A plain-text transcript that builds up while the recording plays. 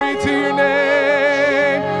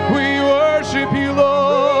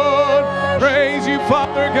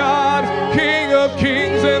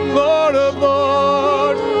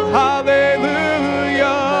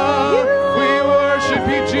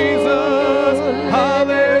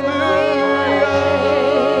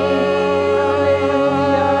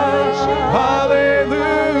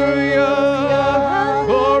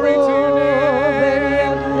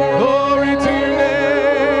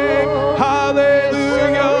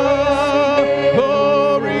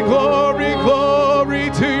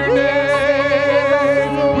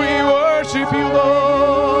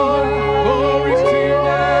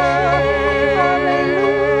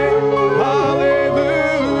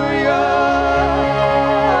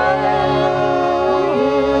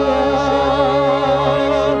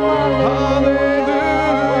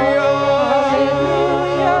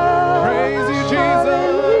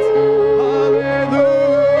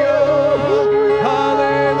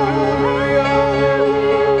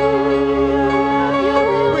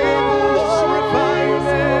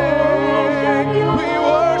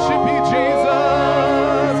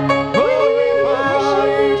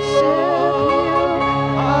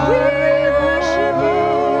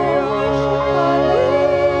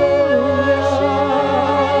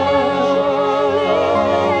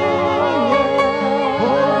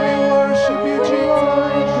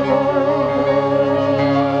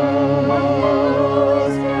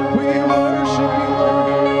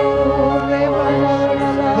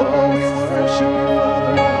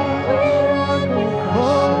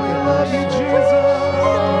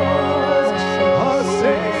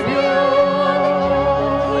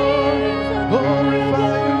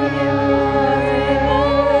Glorify your name.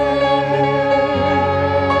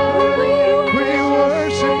 We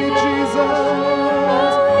worship you, Jesus.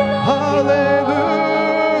 Hallelujah.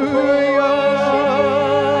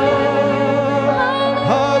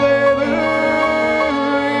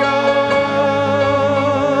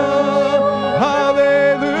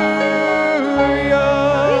 Hallelujah.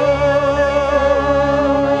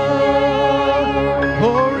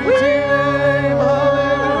 Glory to your name.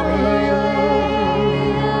 Hallelujah.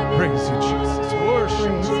 Praise you, Jesus.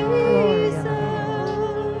 Worship Praise you. and glory and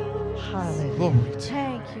hallelujah. Glory to you.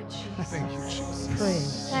 Thank you, Jesus. Thank you, Jesus.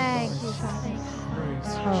 Praise. Thank you, Father. Praise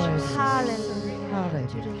you, Hallelujah. Jesus. Hallelujah.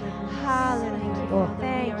 Hallelujah. Hallelujah. Oh.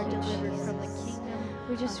 Thank We are you, delivered from the Jesus. kingdom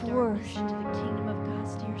We just of darkness worship. into the kingdom of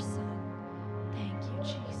God's dear Son. Thank you,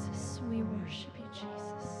 Jesus. We worship you,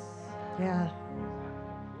 Jesus. Yeah.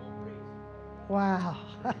 Wow.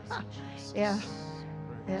 Yeah.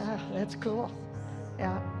 Yeah, that's cool.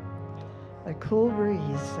 Yeah. A cool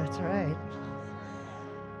breeze, that's right.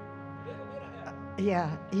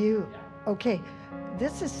 Yeah, okay.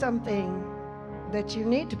 This is something that you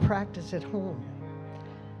need to practice at home.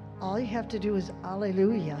 All you have to do is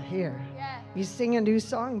hallelujah here. You sing a new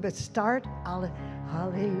song, but start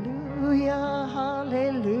hallelujah,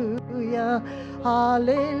 hallelujah,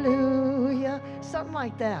 hallelujah, something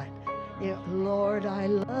like that. Lord, I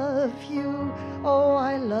love you. Oh,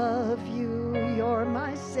 I love you. You're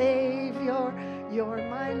my Savior. You're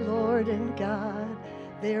my Lord and God.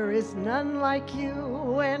 There is none like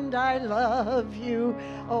you, and I love you.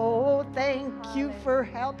 Oh, thank you for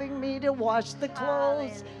helping me to wash the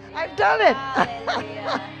clothes. I've done it.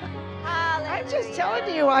 I'm just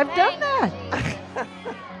telling you, I've done that.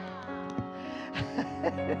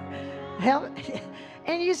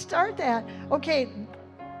 And you start that. Okay,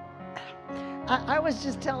 I was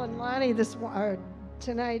just telling Lonnie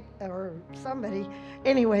tonight, or somebody,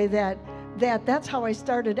 anyway, that's how I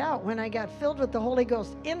started out. When I got filled with the Holy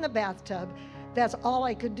Ghost in the bathtub, that's all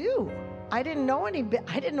I could do. I didn't know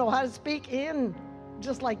how to speak in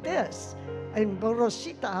just like this. And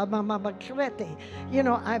Boroshita,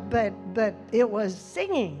 but it was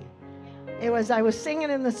singing. I was singing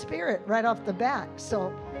in the Spirit right off the bat.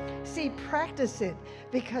 So, see, practice it,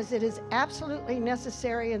 because it is absolutely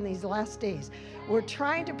necessary in these last days. We're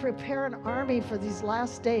trying to prepare an army for these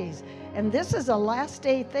last days, and this is a last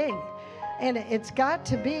day thing. And it's got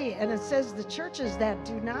to be, and it says the churches that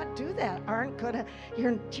do not do that aren't gonna,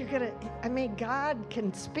 you're gonna, God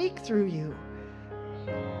can speak through you.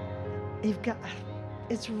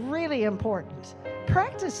 It's really important.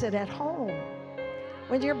 Practice it at home.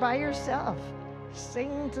 When you're by yourself,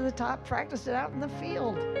 sing to the top, practice it out in the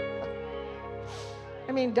field.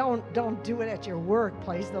 Don't do it at your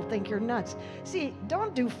workplace. They'll think you're nuts. See,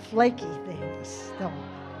 don't do flaky things.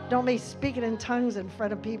 Don't be speaking in tongues in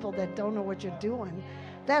front of people that don't know what you're doing.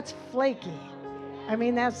 That's flaky.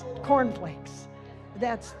 That's cornflakes.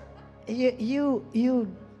 That's you're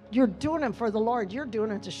doing it for the Lord. You're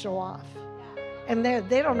doing it to show off. And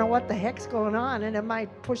they don't know what the heck's going on, and it might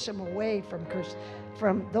push them away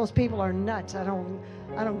from those people are nuts. I don't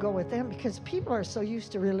go with them, because people are so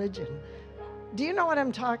used to religion. Do you know what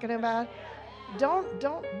I'm talking about? Don't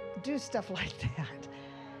do stuff like that.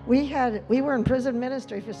 We were in prison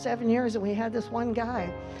ministry for 7 years, and we had this one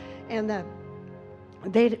guy, and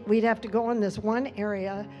we'd have to go in this one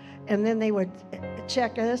area, and then they would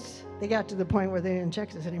check us. They got to the point where they didn't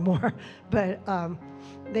check us anymore, but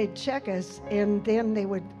they'd check us, and then they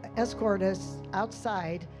would escort us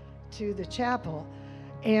outside to the chapel.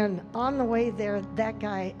 And on the way there, that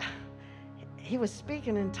guy, he was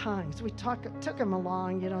speaking in tongues. We took him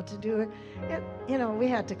along, to do it. We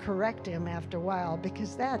had to correct him after a while,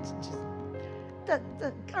 because that's just,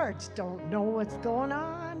 the guards don't know what's going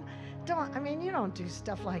on. You don't do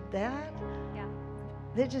stuff like that. Yeah.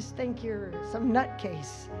 They just think you're some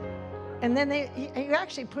nutcase. And then you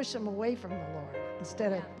actually push them away from the Lord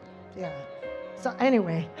instead of, yeah. So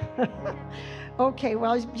anyway, okay,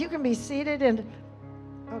 well, you can be seated, and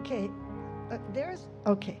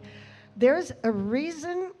there's a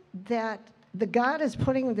reason that the God is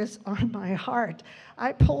putting this on my heart.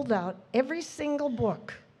 I pulled out every single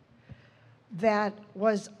book that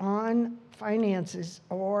was on finances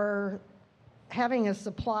or having a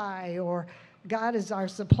supply or God is our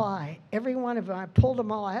supply. Every one of them, I pulled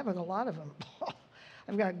them all. I have a lot of them.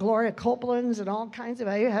 I've got Gloria Copeland's and all kinds of,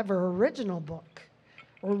 I have her original book.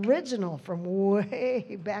 Original from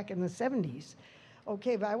way back in the 70s.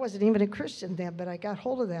 Okay, but I wasn't even a Christian then, but I got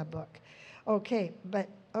hold of that book. Okay.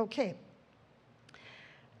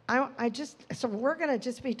 so we're going to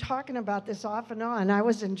just be talking about this off and on. I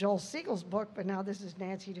was in Joel Siegel's book, but now this is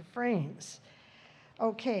Nancy Dufresne's.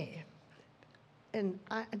 Okay. And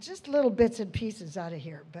just little bits and pieces out of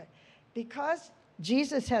here. But because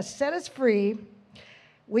Jesus has set us free,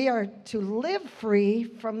 we are to live free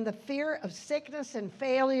from the fear of sickness and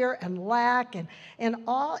failure and lack and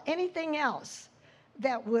anything else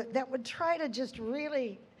that would try to just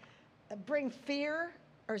really bring fear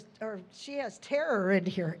or she has terror in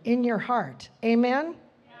here in your heart. Amen?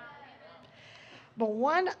 Yeah. But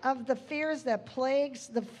one of the fears that plagues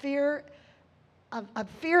the fear a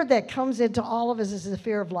fear that comes into all of us is the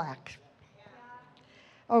fear of lack.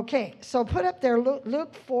 Okay, so put up there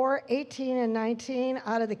Luke 4:18 and 19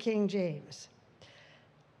 out of the King James.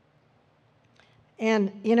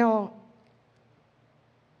 And, you know,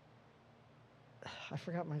 I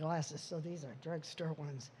forgot my glasses, so these are drugstore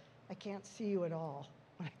ones. I can't see you at all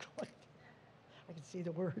when I go. I can see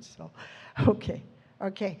the words, so, okay.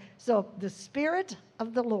 So the Spirit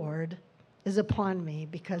of the Lord is upon me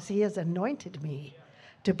because he has anointed me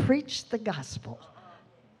to preach the gospel.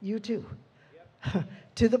 You too.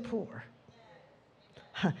 To the poor.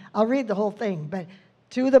 I'll read the whole thing, but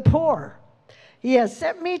to the poor. He has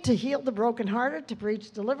sent me to heal the brokenhearted, to preach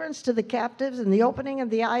deliverance to the captives and the opening of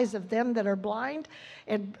the eyes of them that are blind.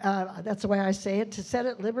 And that's the way I say it, to set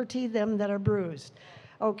at liberty them that are bruised.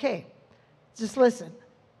 Okay, just listen.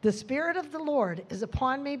 The Spirit of the Lord is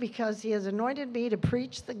upon me because he has anointed me to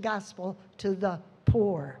preach the gospel to the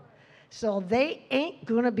poor. So they ain't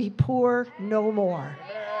going to be poor no more.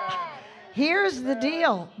 Here's the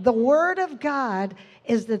deal. The Word of God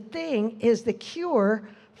is the cure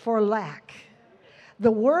for lack. The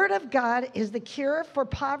Word of God is the cure for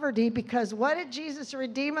poverty because what did Jesus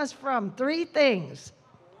redeem us from? 3 things.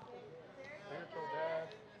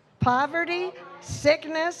 Poverty,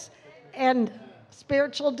 sickness, and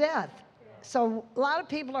spiritual death. So a lot of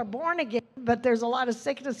people are born again, but there's a lot of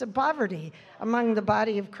sickness and poverty among the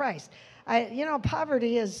body of Christ.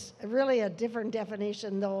 Poverty is really a different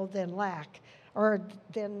definition, though, than lack or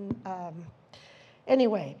than,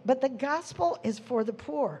 anyway. But the gospel is for the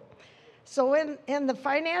poor. So in the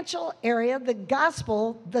financial area, the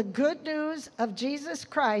gospel, the good news of Jesus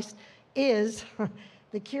Christ is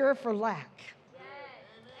the cure for lack.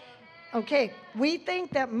 Okay, we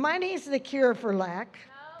think that money is the cure for lack,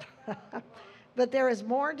 but there is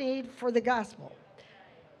more need for the gospel.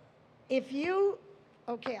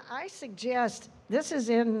 I suggest, this is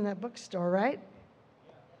in the bookstore, right?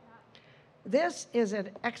 This is an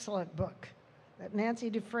excellent book that Nancy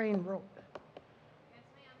Dufresne wrote.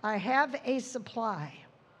 I Have a Supply,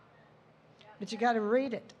 but you got to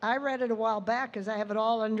read it. I read it a while back because I have it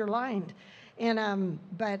all underlined,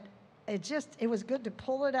 but it was good to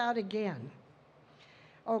pull it out again.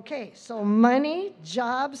 Okay, so money,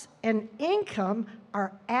 jobs, and income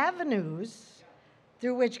are avenues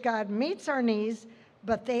through which God meets our needs,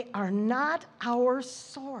 but they are not our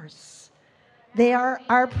source. They are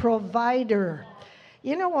our provider.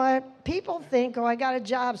 You know what? People think, I got a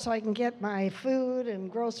job so I can get my food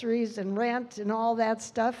and groceries and rent and all that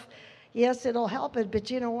stuff. Yes, it'll help it, but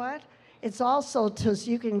you know what? It's also so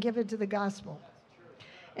you can give into the gospel.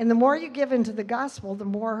 And the more you give into the gospel, the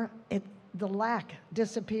more the lack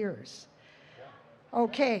disappears.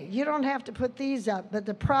 Okay, you don't have to put these up, but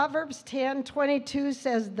the Proverbs 10:22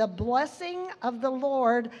 says, the blessing of the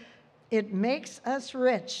Lord, it makes us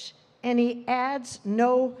rich, and he adds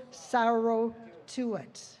no sorrow to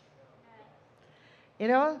it. You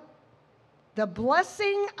know, the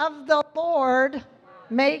blessing of the Lord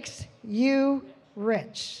makes you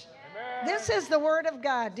rich. Amen. This is the Word of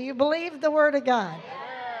God. Do you believe the Word of God? Amen.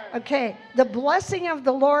 Okay, the blessing of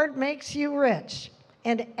the Lord makes you rich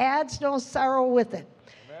and adds no sorrow with it.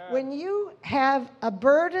 Amen. When you have a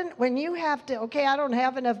burden, when you have to, I don't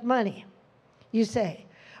have enough money, you say,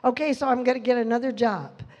 so I'm going to get another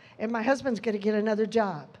job, and my husband's going to get another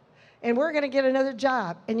job, and we're going to get another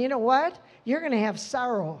job, and you know what? You're going to have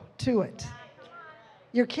sorrow to it.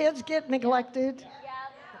 Your kids get neglected.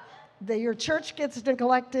 Your church gets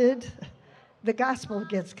neglected. The gospel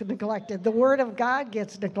gets neglected. The Word of God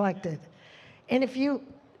gets neglected. And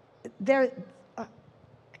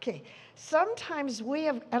sometimes we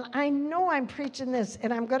have, and I know I'm preaching this,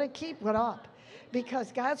 and I'm going to keep it up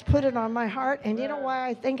because God's put it on my heart. And you know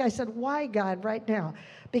why I said, why, God, right now?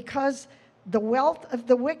 Because the wealth of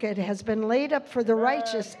the wicked has been laid up for the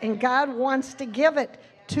righteous, and God wants to give it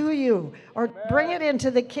to you or bring it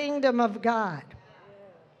into the kingdom of God.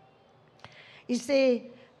 You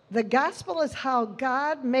see, the gospel is how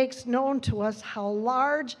God makes known to us how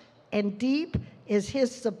large and deep is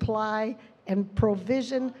his supply and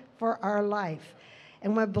provision for our life.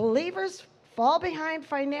 And when believers fall behind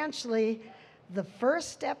financially, the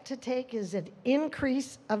first step to take is an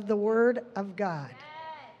increase of the Word of God.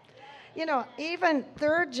 You know, even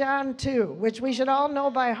 3 John 2, which we should all know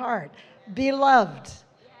by heart, beloved,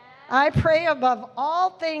 I pray above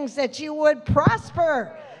all things that you would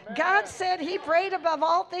prosper. God said he prayed above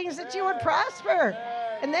all things that you would prosper.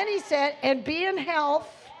 And then he said, and be in health,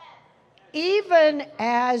 even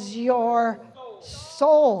as your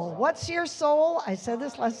soul. What's your soul? I said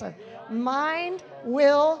this last time. Mind,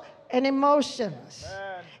 will, and emotions.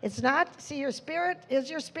 It's not, see, your spirit is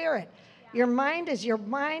your spirit. Your mind is your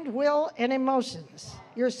mind, will, and emotions.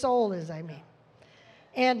 Your soul is, I mean.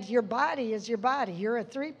 And your body is your body. You're a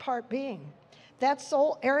 3-part being. That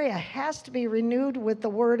soul area has to be renewed with the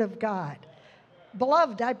Word of God.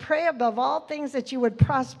 Beloved, I pray above all things that you would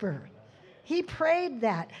prosper. He prayed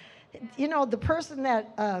that. You know, the person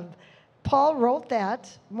that Paul wrote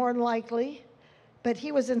that, more than likely, but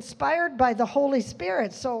he was inspired by the Holy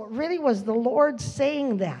Spirit. So it really was the Lord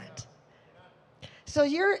saying that. So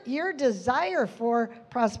your desire for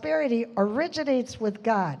prosperity originates with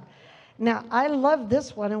God. Now, I love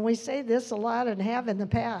this one, and we say this a lot and have in the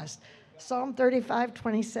past. Psalm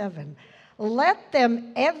 35:27. Let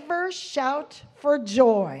them ever shout for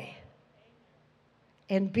joy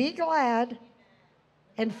and be glad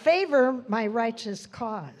and favor my righteous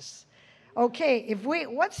cause. Okay,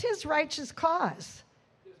 what's his righteous cause?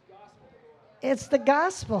 It's the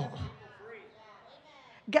gospel.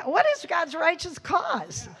 What is God's righteous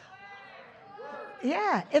cause?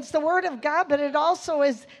 Yeah, it's the Word of God, but it also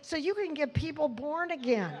is so you can get people born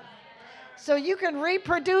again. So you can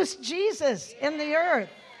reproduce Jesus in the earth.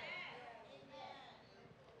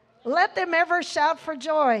 Let them ever shout for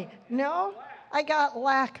joy. No, I got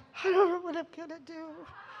lack. I don't know what I'm going to do.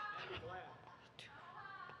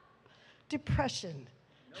 Depression.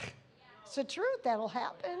 It's the truth. That'll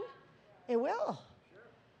happen. It will.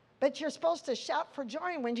 But you're supposed to shout for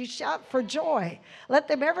joy. And when you shout for joy, let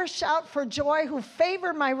them ever shout for joy who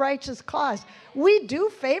favor my righteous cause. We do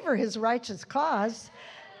favor his righteous cause.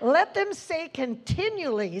 Let them say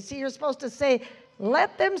continually. See, you're supposed to say,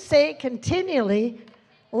 let them say continually,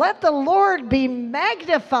 let the Lord be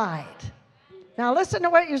magnified. Now listen to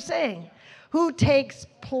what you're saying. Who takes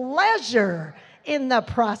pleasure in the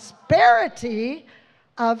prosperity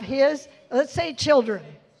of his, let's say, children.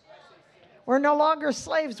 We're no longer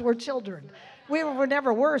slaves, we're children. We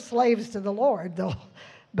never were slaves to the Lord, though.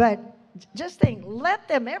 But just think, let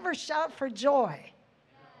them ever shout for joy.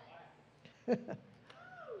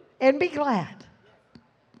 And be glad.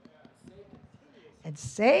 And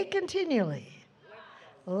say continually,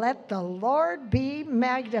 let the Lord be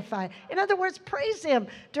magnified. In other words, praise him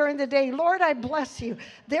during the day. Lord, I bless you.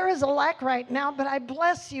 There is a lack right now, but I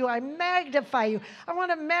bless you. I magnify you. I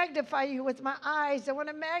want to magnify you with my eyes. I want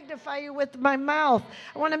to magnify you with my mouth.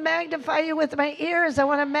 I want to magnify you with my ears. I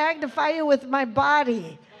want to magnify you with my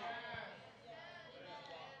body.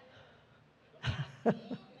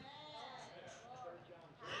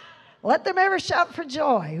 Let them ever shout for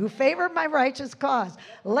joy who favor my righteous cause.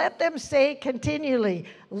 Let them say continually,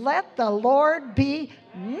 let the Lord be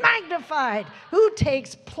magnified who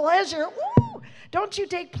takes pleasure. Ooh, don't you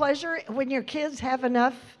take pleasure when your kids have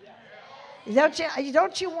enough?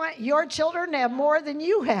 Don't you want your children to have more than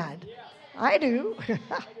you had? I do.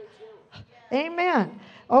 Amen.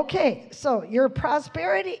 Okay, so your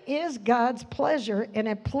prosperity is God's pleasure, and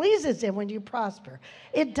it pleases him when you prosper.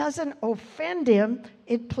 It doesn't offend him,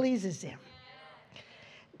 it pleases him.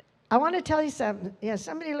 I want to tell you something. Yeah,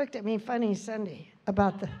 somebody looked at me funny Sunday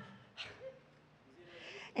about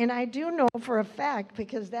and I do know for a fact,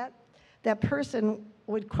 because that person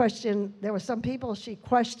would question, there were some people she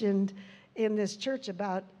questioned in this church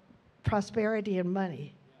about prosperity and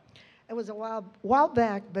money. It was a while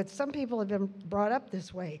back, but some people have been brought up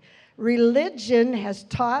this way. Religion has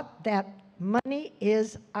taught that money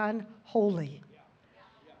is unholy.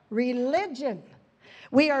 Religion.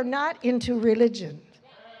 We are not into religion.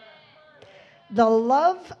 The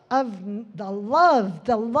love of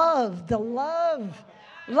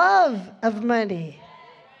money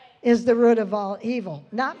is the root of all evil.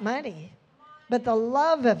 Not money, but the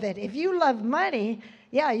love of it. If you love money,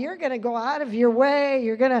 yeah, you're going to go out of your way.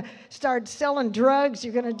 You're going to start selling drugs.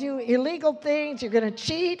 You're going to do illegal things. You're going to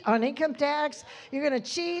cheat on income tax. You're going to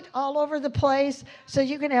cheat all over the place so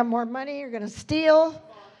you can have more money. You're going to steal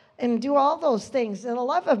and do all those things. And the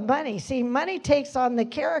love of money. See, money takes on the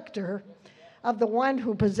character of the one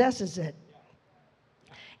who possesses it.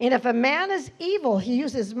 And if a man is evil, he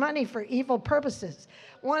uses money for evil purposes.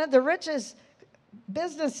 One of the richest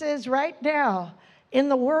businesses right now in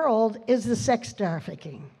the world is the sex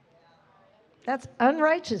trafficking. That's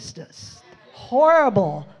unrighteousness.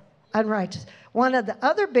 Horrible unrighteous. One of the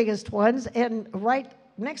other biggest ones, and right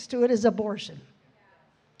next to it, is abortion.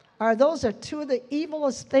 Those are two of the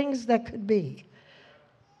evilest things that could be.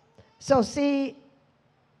 So see,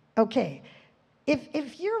 okay,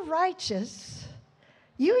 if you're righteous,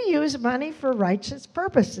 you use money for righteous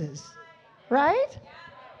purposes, right?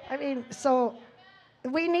 I mean, so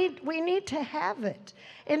we need to have it.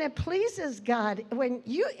 And it pleases God.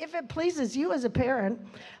 If it pleases you as a parent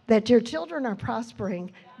that your children are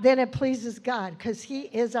prospering, then it pleases God because He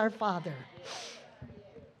is our Father.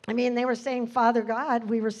 I mean, they were saying Father God.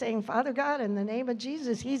 We were saying Father God in the name of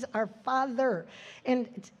Jesus. He's our Father.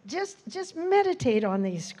 And just meditate on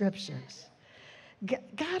these scriptures.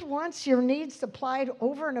 God wants your needs supplied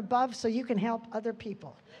over and above so you can help other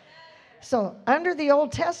people. So under the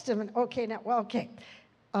Old Testament,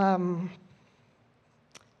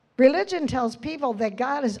 religion tells people that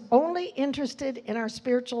God is only interested in our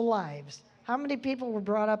spiritual lives. How many people were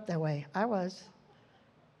brought up that way? I was.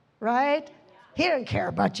 Right? He didn't care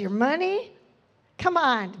about your money. Come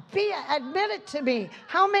on, admit it to me.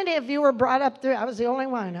 How many of you were brought up through? I was the only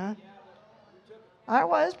one, huh? I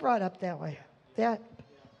was brought up that way. I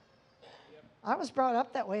was brought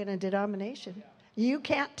up that way in a denomination. You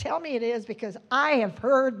can't tell me it is because I have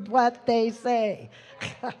heard what they say.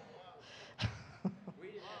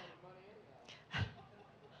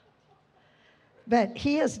 But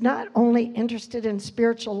He is not only interested in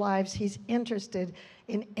spiritual lives, He's interested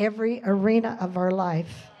in every arena of our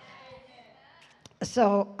life.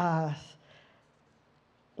 So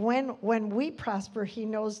when we prosper, He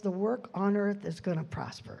knows the work on earth is going to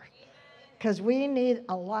prosper. Because we need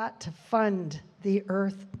a lot to fund the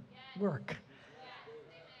earth work.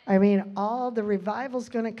 I mean, all the revival's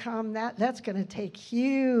going to come. That's going to take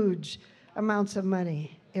huge amounts of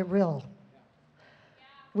money. It will.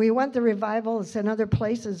 We want the revivals in other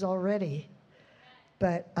places already.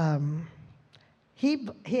 But you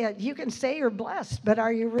can say you're blessed, but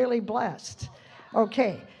are you really blessed?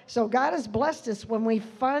 Okay, so God has blessed us when we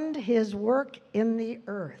fund His work in the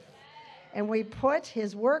earth. And we put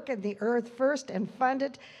His work in the earth first and fund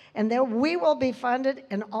it, and then we will be funded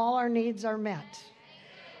and all our needs are met.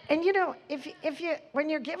 And you know, when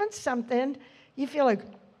you're given something, you feel like,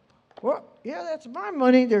 well, yeah, that's my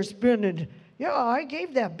money they're spending. Yeah, I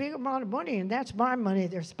gave that big amount of money, and that's my money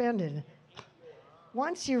they're spending.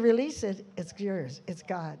 Once you release it, it's yours. It's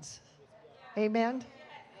God's. Amen?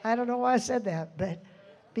 I don't know why I said that, but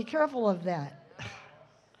be careful of that.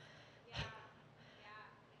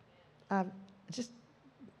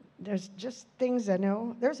 There's just things I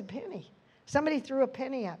know. There's a penny. Somebody threw a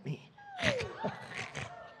penny at me.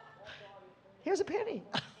 Here's a penny.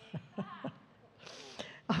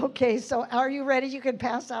 Okay, so are you ready? You can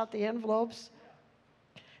pass out the envelopes.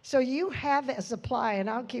 So you have a supply, and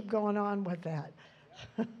I'll keep going on with that.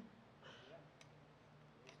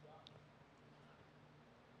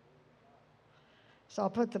 So I'll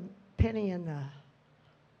put the penny in the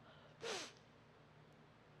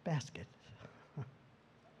basket.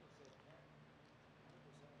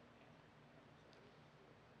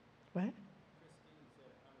 What?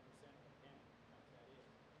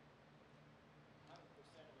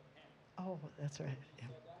 Oh, that's right.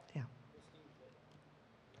 Yeah.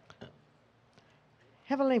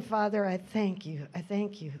 Heavenly Father, I thank you. I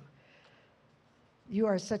thank you. You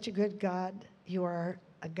are such a good God. You are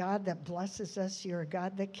a God that blesses us. You're a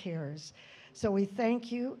God that cares. So we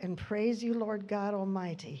thank you and praise you, Lord God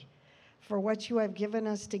Almighty, for what you have given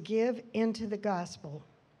us to give into the gospel.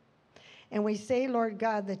 And we say, Lord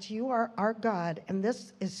God, that you are our God, and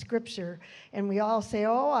this is scripture, and we all say,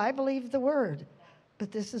 oh, I believe the word.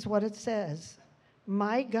 But this is what it says,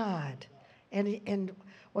 my God. And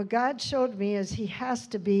what God showed me is He has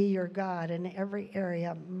to be your God in every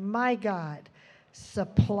area. My God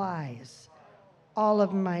supplies all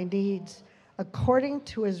of my needs according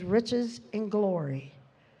to His riches in glory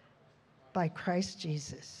by Christ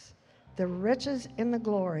Jesus. The riches in the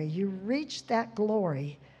glory, you reach that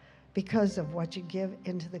glory because of what you give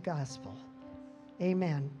into the gospel.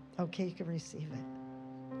 Amen. Okay, you can receive it.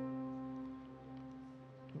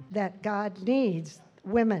 That God needs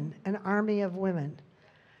women, an army of women.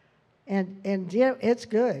 And yeah, it's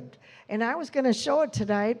good. And I was going to show it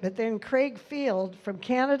tonight, but then Craig Field from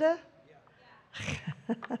Canada,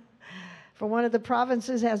 from one of the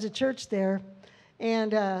provinces, has a church there.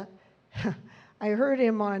 And I heard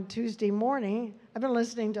him on Tuesday morning. I've been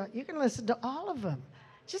listening to, you can listen to all of them.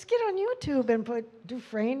 Just get on YouTube and put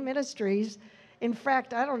Dufresne Ministries. In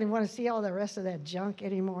fact, I don't even want to see all the rest of that junk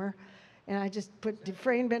anymore. And I just put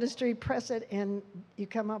Dufresne Ministry, press it, and you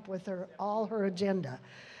come up with all her agenda.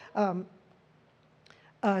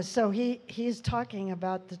 So he's talking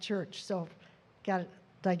about the church. So, got it.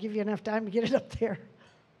 Did I give you enough time to get it up there?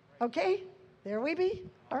 Okay, there we be.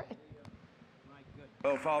 All right.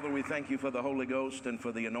 Oh, Father, we thank you for the Holy Ghost and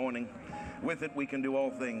for the anointing. With it, we can do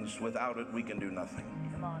all things. Without it, we can do nothing.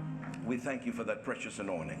 We thank you for that precious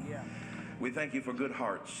anointing. We thank you for good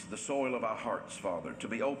hearts, the soil of our hearts, Father, to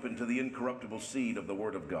be open to the incorruptible seed of the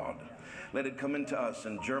Word of God. Let it come into us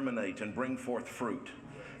and germinate and bring forth fruit,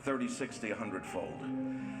 30, 60, 100-fold.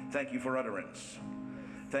 Thank you for utterance.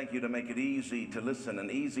 Thank you to make it easy to listen and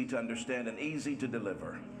easy to understand and easy to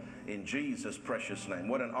deliver. In Jesus' precious name.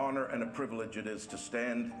 What an honor and a privilege it is to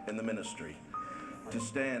stand in the ministry, to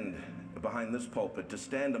stand behind this pulpit, to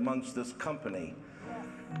stand amongst this company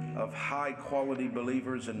of high-quality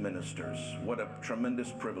believers and ministers. What a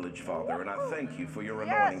tremendous privilege, Father. And I thank you for your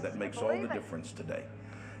anointing that makes all the difference today.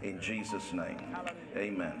 In Jesus' name,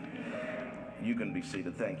 amen. You can be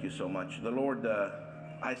seated. Thank you so much. The Lord,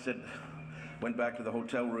 I said, went back to the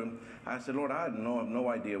hotel room. I said, Lord, I have no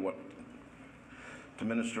idea what to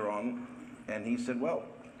minister on. And he said, well,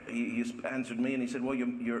 he answered me and he said, well,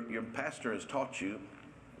 your pastor has taught you,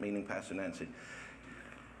 meaning Pastor Nancy.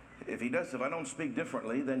 If I don't speak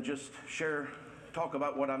differently, then just talk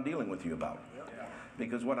about what I'm dealing with you about.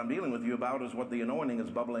 Because what I'm dealing with you about is what the anointing is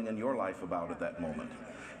bubbling in your life about at that moment.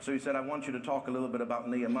 So he said, I want you to talk a little bit about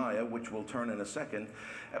Nehemiah, which we'll turn in a second.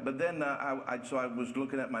 But then so I was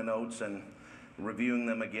looking at my notes and reviewing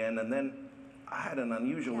them again, and then I had an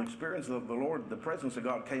unusual experience of the Lord. The presence of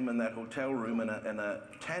God came in that hotel room in a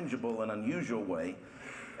tangible and unusual way,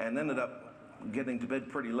 and ended up getting to bed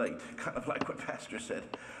pretty late, kind of like what Pastor said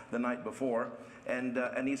the night before.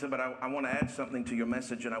 And he said, but I want to add something to your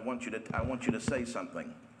message, and I want you to say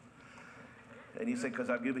something. And he said, because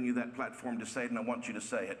I've given you that platform to say it, and I want you to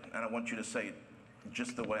say it, and I want you to say it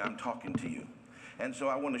just the way I'm talking to you. And so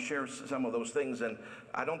I want to share some of those things, and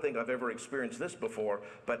I don't think I've ever experienced this before,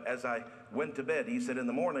 but as I went to bed, he said, in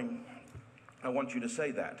the morning, I want you to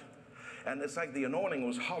say that. And it's like the anointing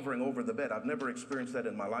was hovering over the bed. I've never experienced that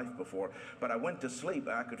in my life before, but I went to sleep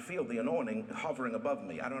and I could feel the anointing hovering above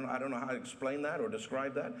me. I don't know how to explain that or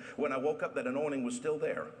describe that. When I woke up, that anointing was still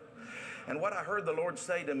there. And what I heard the Lord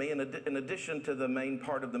say to me, in addition to the main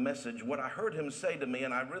part of the message, what I heard him say to me,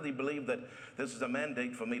 and I really believe that this is a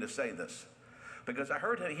mandate for me to say this, because I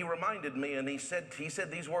heard him, he reminded me, and he said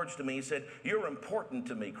these words to me. He said, you're important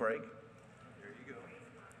to me, Craig.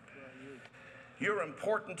 You're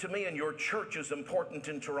important to me, and your church is important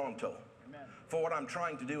in Toronto. Amen. For what I'm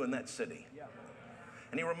trying to do in that city. Yeah.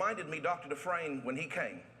 And he reminded me, Dr. Dufresne, when he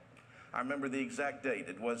came, I remember the exact date.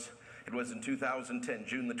 It was in 2010,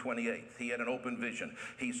 June the 28th. He had an open vision.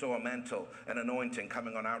 He saw a mantle, an anointing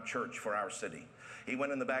coming on our church for our city. He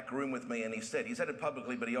went in the back room with me and he said it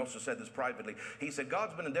publicly, but he also said this privately. He said,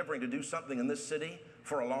 God's been endeavoring to do something in this city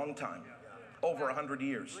for a long time, over 100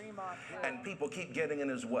 years. And people keep getting in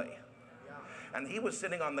his way. And he was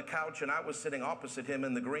sitting on the couch and I was sitting opposite him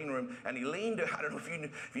in the green room, and he leaned, I don't know if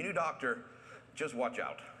you knew Doctor, just watch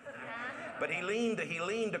out. But he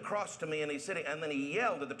leaned across to me, and he's sitting, and then he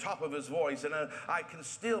yelled at the top of his voice, and I can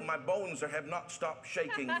still, my bones have not stopped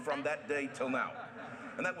shaking from that day till now.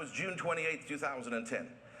 And that was June 28th, 2010.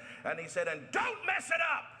 And he said, and don't mess it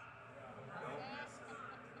up.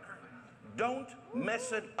 Don't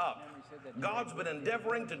mess it up. God's been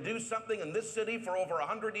endeavoring to do something in this city for over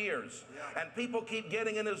 100 years, and people keep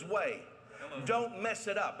getting in his way. Don't mess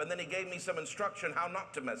it up. And then he gave me some instruction how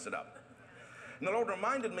not to mess it up. And the Lord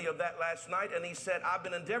reminded me of that last night, and he said, I've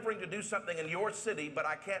been endeavoring to do something in your city, but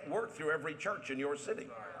I can't work through every church in your city.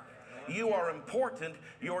 You are important.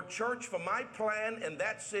 Your church, for my plan in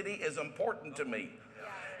that city, is important to me.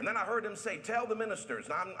 And then I heard him say, tell the ministers.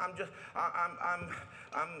 Now,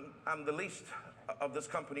 I'm the least of this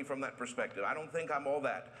company from that perspective. I don't think I'm all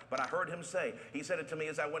that. But I heard him say, he said it to me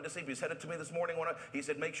as I went to sleep. He said it to me this morning. He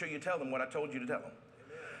said, make sure you tell them what I told you to tell them.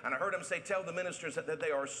 And I heard him say, tell the ministers that they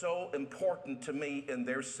are so important to me in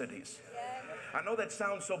their cities. I know that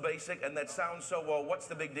sounds so basic, and that sounds so, well, what's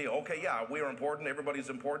the big deal? Okay, yeah, we're important. Everybody's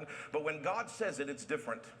important. But when God says it, it's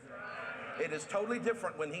different. It is totally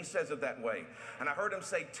different when he says it that way. And I heard him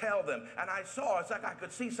say, tell them. And it's like I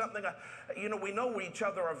could see something. We know each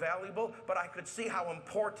other are valuable, but I could see how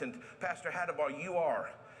important, Pastor Hadabar, you are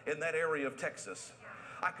in that area of Texas.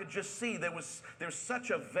 I could just see there's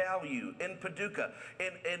such a value in Paducah,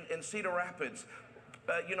 in Cedar Rapids,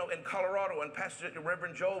 in Colorado, and Pastor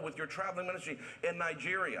Reverend Joel with your traveling ministry in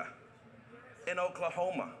Nigeria, in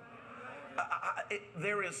Oklahoma.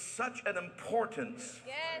 There is such an importance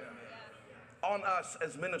on us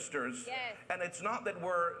as ministers, and it's not that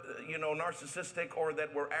we're narcissistic or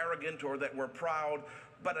that we're arrogant or that we're proud,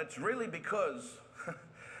 but it's really because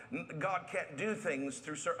God can't do things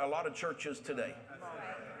through a lot of churches today.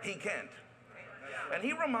 He can't. And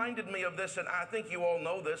he reminded me of this, and I think you all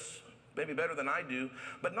know this, maybe better than I do,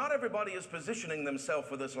 but not everybody is positioning themselves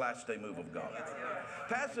for this last day move of God.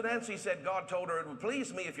 Pastor Nancy said God told her it would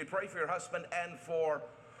please me if you pray for your husband and for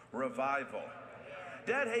revival.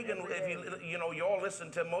 Dad Hagin, if you all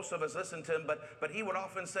listen to him, most of us listen to him, but he would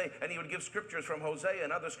often say, and he would give scriptures from Hosea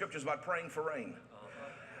and other scriptures about praying for rain.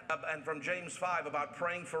 And from James 5 about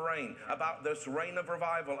praying for rain, about this rain of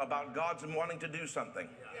revival, about God's wanting to do something.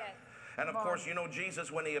 Yes. And of course, you know,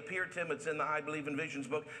 Jesus, when he appeared to him, it's in the I Believe in Visions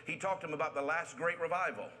book, he talked to him about the last great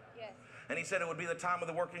revival. Yes. And he said it would be the time of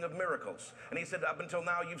the working of miracles. And he said, up until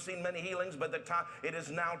now, you've seen many healings, but it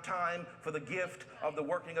is now time for the gift of the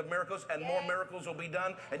working of miracles, and more miracles will be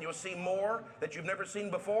done, and you'll see more that you've never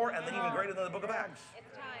seen before, and then even greater than the book of Acts.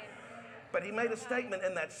 It's time. But he made a statement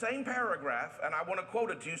in that same paragraph, and I want to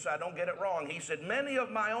quote it to you so I don't get it wrong. He said, many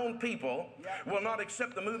of my own people will not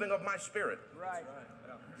accept the moving of my spirit. Right.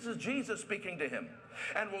 This is Jesus speaking to him.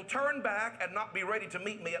 And will turn back and not be ready to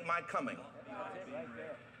meet me at my coming.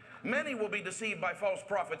 Many will be deceived by false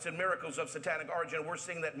prophets and miracles of satanic origin. We're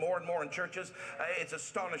seeing that more and more in churches. It's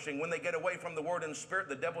astonishing. When they get away from the word and spirit,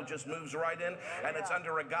 the devil just moves right in, and it's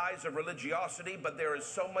under a guise of religiosity, but there is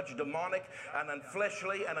so much demonic and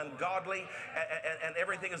unfleshly and ungodly, and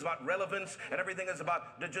everything is about relevance, and everything is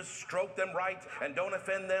about to just stroke them right, and don't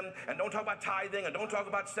offend them, and don't talk about tithing, and don't talk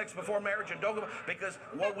about sex before marriage, and don't, because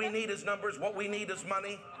what we need is numbers, what we need is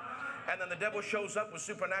money. And then the devil shows up with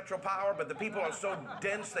supernatural power, but the people are so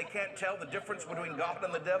dense they can't tell the difference between God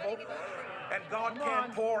and the devil. And God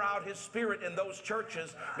can't pour out his spirit in those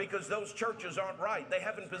churches because those churches aren't right. They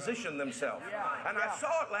haven't positioned themselves. And I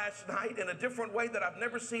saw it last night in a different way that I've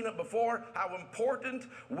never seen it before, how important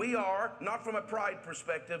we are, not from a pride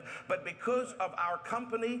perspective, but because of our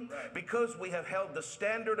company, because we have held the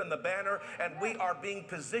standard and the banner, and we are being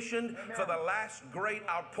positioned for the last great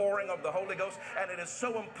outpouring of the Holy Ghost. And it is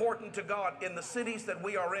so important to God in the cities that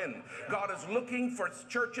we are in. God is looking for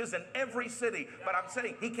churches in every city, but I'm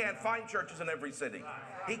saying he can't find churches in every city.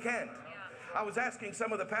 He can't. I was asking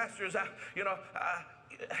some of the pastors,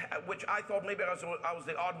 which I thought maybe I was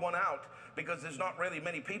the odd one out, because there's not really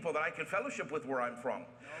many people that I can fellowship with where I'm from.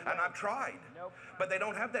 And I've tried. But they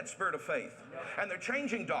don't have that spirit of faith. And they're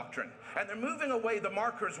changing doctrine. And they're moving away the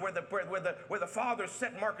markers where the fathers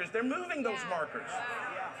set markers. They're moving those markers.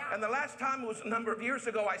 And the last time was a number of years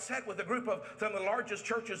ago, I sat with a group of some of the largest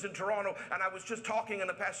churches in Toronto, and I was just talking in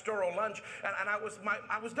a pastoral lunch, and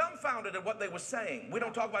I was dumbfounded at what they were saying. We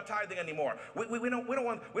don't talk about tithing anymore. We don't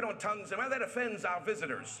want tongues, and that offends our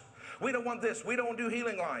visitors. We don't want this. We don't do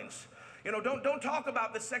healing lines. You know, don't talk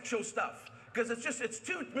about the sexual stuff, because it's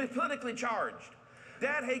too politically charged.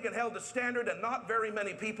 Dad Hagin held the standard, and not very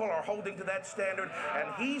many people are holding to that standard. And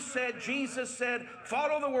he said, Jesus said,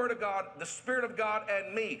 follow the word of God, the Spirit of God,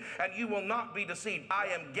 and me, and you will not be deceived. I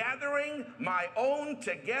am gathering my own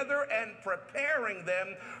together and preparing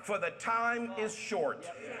them, for the time is short.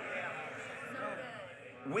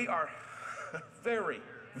 We are very,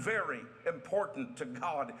 very important to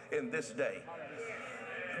God in this day.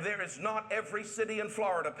 There is not every city in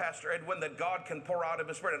Florida, Pastor Edwin, that God can pour out of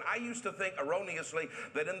his spirit. And I used to think erroneously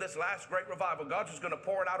that in this last great revival, God's just going to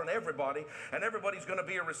pour it out on everybody, and everybody's going to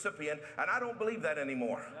be a recipient. And I don't believe that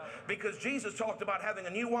anymore, because Jesus talked about having a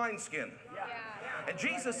new wineskin. And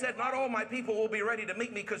Jesus said, not all my people will be ready to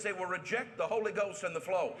meet me, because they will reject the Holy Ghost and the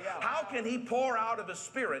flow. How can he pour out of his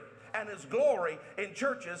spirit and his glory in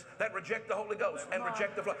churches that reject the Holy Ghost and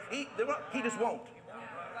reject the flow? He just won't.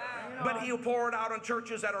 But he'll pour it out on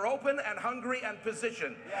churches that are open and hungry and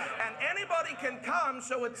positioned. And anybody can come,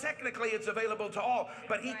 so technically it's available to all.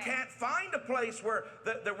 But he can't find a place where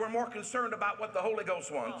we're more concerned about what the Holy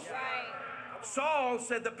Ghost wants. Saul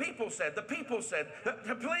said, the people said, to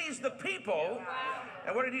please the people.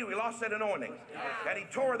 And what did he do? He lost that anointing. And he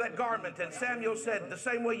tore that garment. And Samuel said, the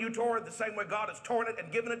same way you tore it, the same way God has torn it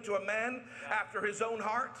and given it to a man after his own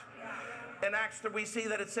heart. In Acts, we see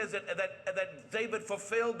that it says that David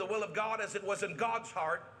fulfilled the will of God as it was in God's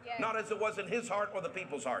heart, not as it was in his heart or the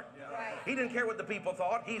people's heart. He didn't care what the people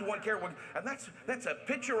thought. He didn't care what, and that's a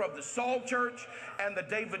picture of the Saul church and the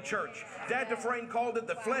David church. Dad Dufresne called it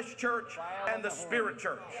the flesh church and the spirit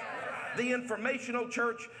church. the informational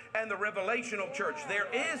church and the revelational church. There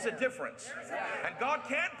is a difference. And God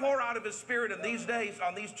can't pour out of His Spirit in these days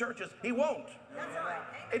on these churches. He won't.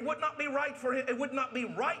 It would not be right for Him. It would not be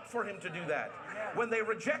right for Him to do that when they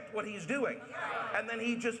reject what He's doing. And then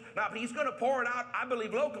He's going to pour it out, I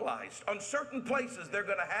believe, localized. On certain places, they're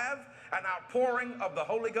going to have an outpouring of the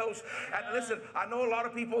Holy Ghost. And listen, I know a lot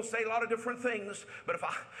of people say a lot of different things, but if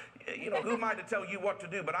I, who am I to tell you what to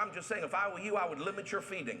do? But I'm just saying, if I were you, I would limit your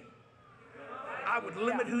feeding. I would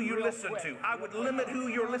limit who you listen to. I would limit who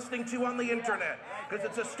you're listening to on the internet. Because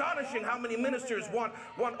it's astonishing how many ministers want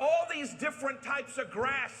all these different types of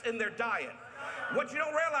grass in their diet. What you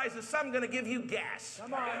don't realize is some are going to give you gas.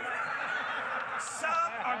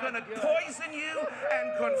 Some are going to poison you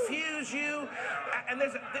and confuse you. And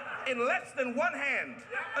there's in less than one hand,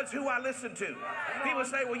 that's who I listen to. People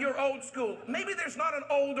say, well, you're old school. Maybe there's not an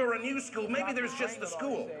old or a new school. Maybe there's just the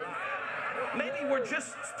school. Maybe we're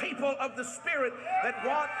just people of the Spirit that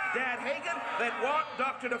want Dad Hagin, that want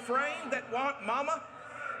Dr. Dufresne, that want Mama.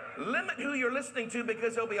 Limit who you're listening to,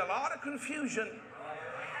 because there'll be a lot of confusion.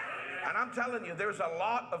 And I'm telling you, there's a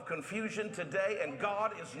lot of confusion today, and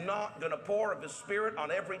God is not going to pour of His Spirit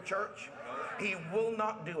on every church. He will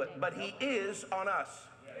not do it, but He is on us.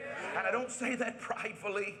 And I don't say that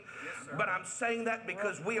pridefully, but I'm saying that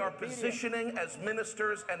because we are positioning as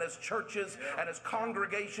ministers and as churches and as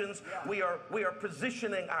congregations, we are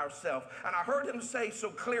positioning ourselves. And I heard Him say so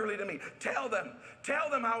clearly to me, tell them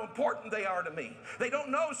how important they are to me. They don't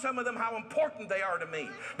know, some of them, how important they are to me,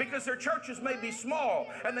 because their churches may be small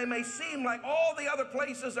and they may seem like all the other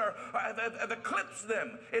places have eclipsed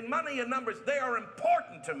them in money and numbers. They are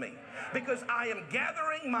important to me because I am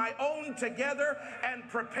gathering my own together and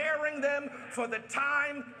preparing them, for the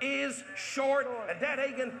time is short. And Dad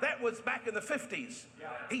Hagin, that was back in the 50s.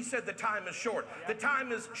 He said the time is short. The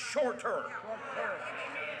time is shorter.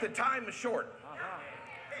 The time is short.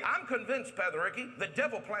 I'm convinced, Pastor Ricky, the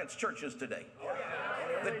devil plants churches today.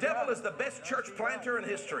 The devil is the best church planter in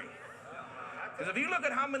history. Because if you look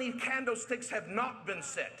at how many candlesticks have not been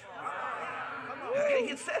set,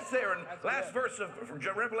 it says there in last verse of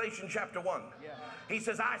Revelation chapter 1, He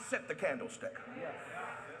says, I set the candlestick.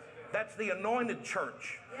 That's the anointed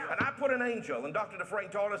church. And I put an angel, and Dr. Dufresne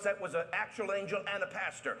told us that was an actual angel and a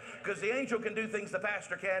pastor, because the angel can do things the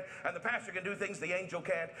pastor can't, and the pastor can do things the angel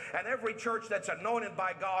can't. And every church that's anointed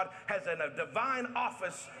by God has a divine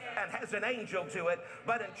office and has an angel to it.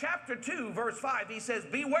 But in chapter 2, verse 5, he says,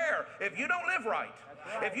 beware, if you don't live right,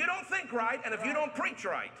 if you don't think right, and if you don't preach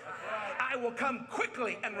right, I will come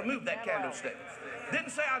quickly and remove that candlestick.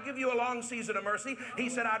 Didn't say I'll give you a long season of mercy. He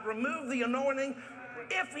said I'd remove the anointing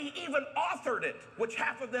if He even authored it, which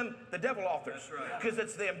half of them the devil authors, because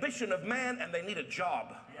it's the ambition of man and they need a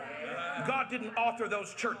job. God didn't author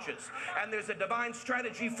those churches, and there's a divine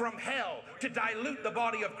strategy from hell to dilute the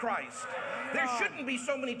body of Christ. There shouldn't be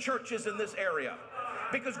so many churches in this area,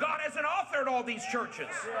 because God hasn't authored all these churches.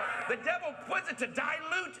 The devil puts it to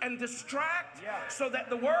dilute and distract so that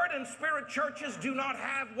the Word and Spirit churches do not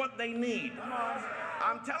have what they need.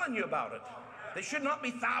 I'm telling you about it. There should not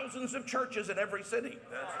be thousands of churches in every city.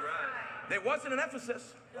 That's right. There wasn't in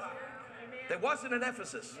Ephesus. There wasn't in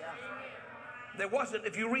Ephesus. There wasn't.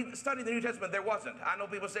 If you study the New Testament, there wasn't. I know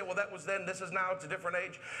people say, well, that was then, this is now, it's a different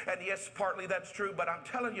age. And yes, partly that's true, but I'm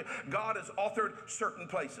telling you, God has authored certain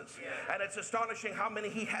places. And it's astonishing how many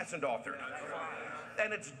He hasn't authored.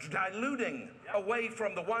 And it's diluting away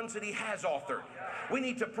from the ones that He has authored. We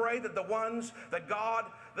need to pray that the ones that God,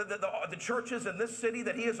 the churches in this city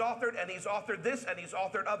that He has authored, and He's authored this and He's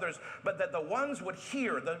authored others, but that the ones would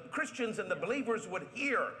hear, the Christians and the believers would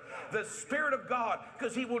hear the Spirit of God,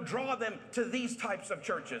 because He will draw them to these types of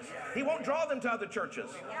churches. He won't draw them to other churches.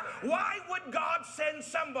 Why would God send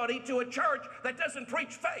somebody to a church that doesn't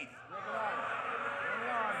preach faith?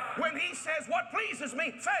 When He says, what pleases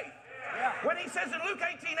me? Faith. When He says in Luke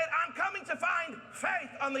 18, I'm coming to find faith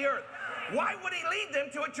on the earth. Why would He lead them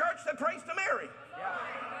to a church that prays to Mary?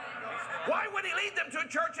 Why would He lead them to a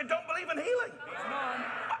church that don't believe in healing?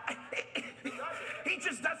 He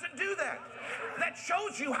just doesn't do that. That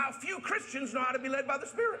shows you how few Christians know how to be led by the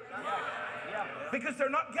Spirit. Because they're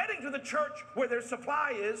not getting to the church where their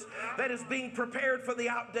supply is, that is being prepared for the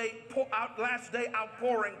last day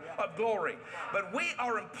outpouring of glory. But we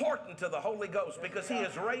are important to the Holy Ghost because He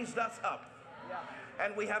has raised us up.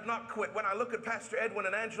 And we have not quit. When I look at Pastor Edwin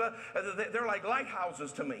and Angela, they're like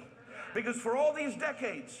lighthouses to me. Because for all these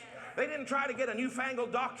decades, they didn't try to get a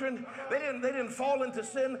newfangled doctrine. They didn't fall into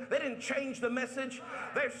sin. They didn't change the message.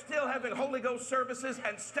 They're still having Holy Ghost services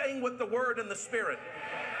and staying with the Word and the Spirit.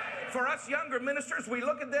 For us younger ministers, we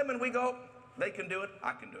look at them and we go, they can do it,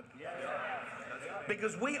 I can do it.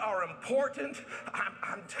 Because we are important.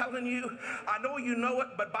 I'm telling you, I know you know it,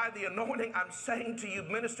 but by the anointing, I'm saying to you,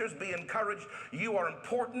 ministers, be encouraged. You are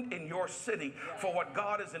important in your city for what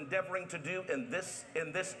God is endeavoring to do in this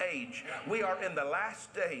age. We are in the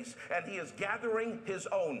last days, and He is gathering His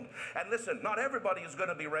own. And listen, not everybody is going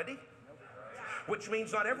to be ready, which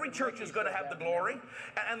means not every church is going to have the glory.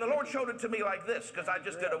 And the Lord showed it to me like this, because I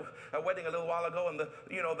just did a wedding a little while ago, and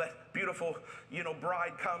that beautiful,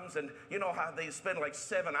 bride comes, and you know how they spend like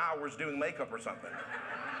 7 hours doing makeup or something.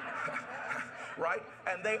 Right?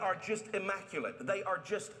 And they are just immaculate. They are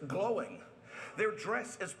just glowing. Their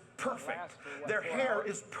dress is perfect. Their hair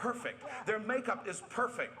is perfect. Their makeup is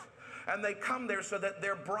perfect. And they come there so that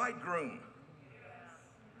they're bridegroom.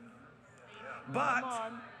 But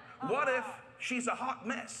what if she's a hot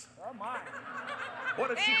mess?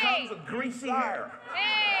 What if she comes with greasy hair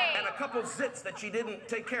and a couple zits that she didn't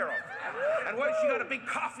take care of? And what if she got a big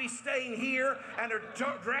coffee stain here and her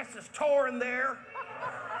dress is torn there?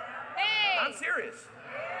 I'm serious.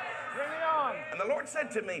 Bring it on. And the Lord said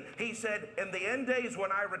to me, He said, in the end days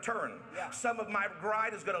when I return, some of my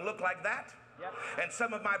bride is going to look like that, and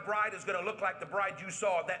some of my bride is going to look like the bride you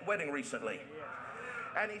saw at that wedding recently.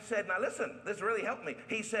 And He said, now listen, this really helped me.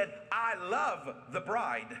 He said, I love the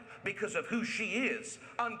bride because of who she is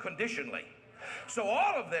unconditionally. So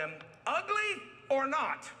all of them, ugly or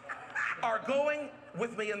not, are going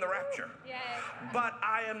with me in the rapture. But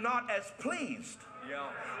I am not as pleased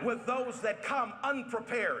with those that come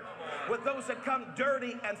unprepared, with those that come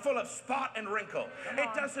dirty and full of spot and wrinkle. It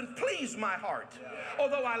doesn't please my heart.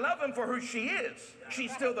 Although I love Him for who she is,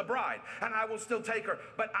 she's still the bride, and I will still take her.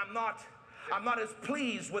 But I'm not as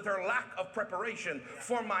pleased with her lack of preparation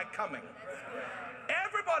for my coming.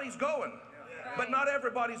 Everybody's going, but not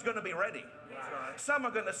everybody's going to be ready. Some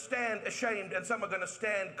are going to stand ashamed, and some are going to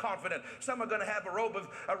stand confident. Some are going to have a robe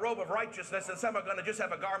of righteousness, and some are going to just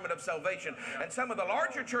have a garment of salvation. And some of the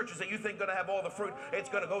larger churches that you think are going to have all the fruit, it's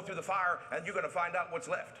going to go through the fire, and you're going to find out what's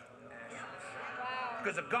left.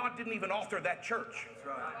 Because if God didn't even author that church,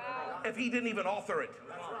 if He didn't even author it,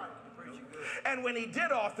 and when He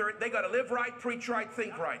did author it, they got to live right, preach right,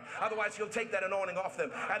 think right. Otherwise, He'll take that anointing off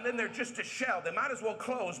them. And then they're just a shell. They might as well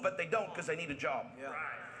close, but they don't, because they need a job.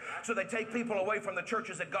 So they take people away from the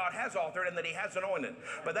churches that God has authored and that He has anointed.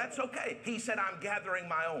 But that's okay. He said, I'm gathering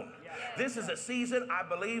my own. This is a season, I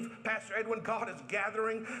believe, Pastor Edwin, God is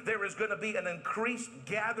gathering. There is going to be an increased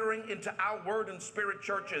gathering into our Word and Spirit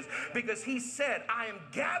churches, because He said, I am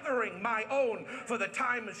gathering my own, for the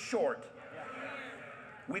time is short.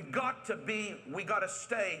 We got to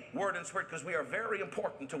stay Word and Spirit, because we are very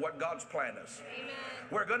important to what God's plan is. Amen.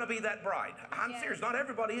 We're going to be that bride. I'm serious. Not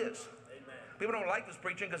everybody is. People don't like this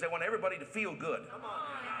preaching because they want everybody to feel good.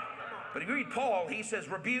 But if you read Paul, he says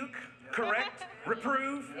rebuke, correct,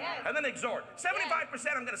 reprove, and then exhort. 75%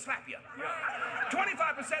 I'm going to slap you. 25%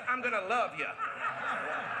 I'm going to love you.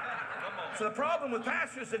 So the problem with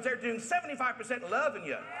pastors is they're doing 75% loving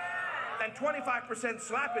you and 25%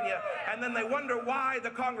 slapping you, and then they wonder why the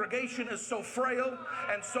congregation is so frail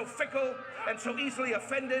and so fickle and so easily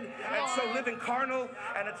offended and so living carnal.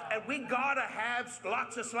 And we gotta have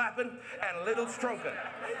lots of slapping and little stroking.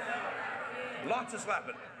 Lots of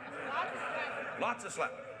slapping. Lots of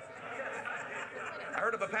slapping. I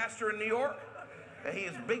heard of a pastor in New York. He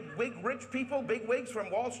is big wig, rich people, big wigs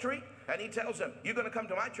from Wall Street, and he tells them, you're gonna come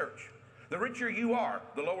to my church. The richer you are,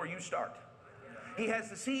 the lower you start. He has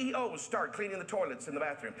the CEOs start cleaning the toilets in the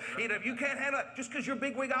bathroom. If you can't handle it, just because you're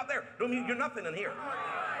big wig out there, don't mean you're nothing in here.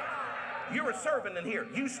 You're a servant in here.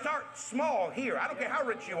 You start small here. I don't care how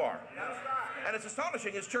rich you are. And it's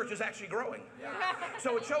astonishing his church is actually growing.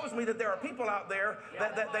 So it shows me that there are people out there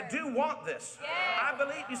that do want this. I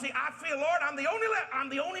believe, you see, I feel, Lord, I'm the only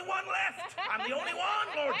one left. I'm the only one,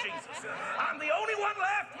 Lord Jesus. I'm the only one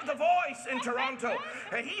left with a voice in Toronto.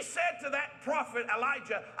 And he said to that prophet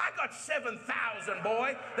Elijah, I got 7,000,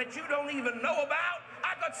 boy, that you don't even know about.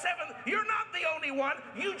 I got 7. You're not the only one.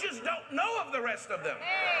 You just don't know of the rest of them.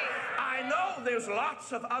 I know there's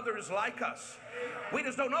lots of others like us. We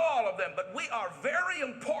just don't know all of them, but we are very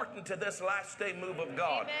important to this last day move of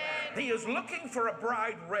God. Amen. He is looking for a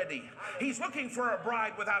bride ready. He's looking for a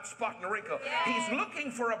bride without spot and wrinkle. He's looking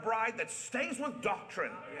for a bride that stays with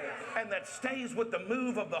doctrine and that stays with the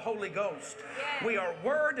move of the Holy Ghost. We are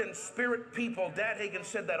Word and Spirit people. Dad Hagin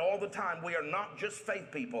said that all the time. We are not just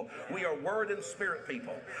faith people. We are Word and Spirit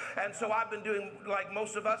people. And so I've been doing, like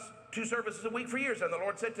most of us, 2 services a week for years, and the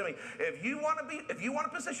Lord said to me, if you want to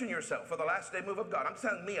position yourself for the last day move of God, I'm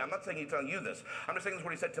telling me, I'm not saying He's telling you this, I'm just saying this is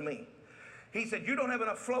what He said to me. He said, you don't have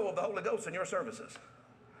enough flow of the Holy Ghost in your services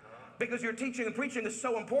because your teaching and preaching is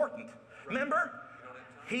so important. Remember,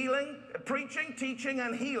 healing, preaching, teaching,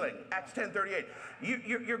 and healing. Acts 10:38.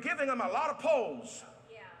 You're giving them a lot of poles,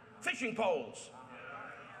 fishing poles.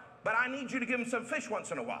 But I need you to give them some fish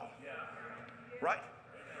once in a while. Right?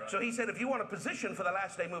 So he said, if you want a position for the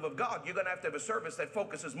last day move of God, you're going to have a service that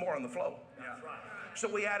focuses more on the flow.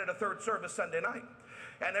 So we added a third service Sunday night.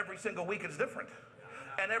 And every single week it's different.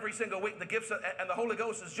 And every single week the gifts and the Holy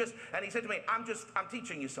Ghost is just, and he said to me, I'm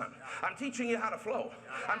teaching you, son. I'm teaching you how to flow.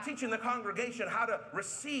 I'm teaching the congregation how to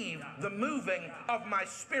receive the moving of my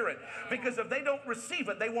spirit. Because if they don't receive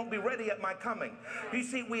it, they won't be ready at my coming. You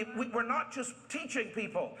see, we're not just teaching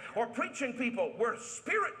people or preaching people. We're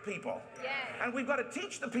spirit people. And we've got to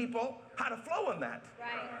teach the people how to flow in that.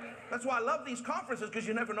 That's why I love these conferences, because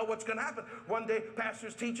you never know what's going to happen. One day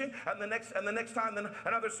pastor's teaching, and the next time then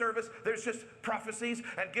another service there's just prophecies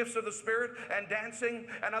and gifts of the Spirit and dancing,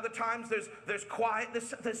 and other times there's quiet.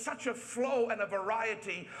 There's such a flow and a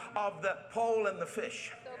variety of the pole and the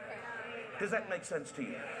fish. Does that make sense to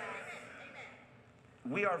you?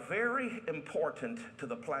 We are very important to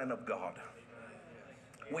the plan of God.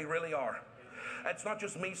 We really are. It's not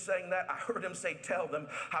just me saying that. I heard him say, tell them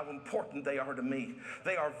how important they are to me.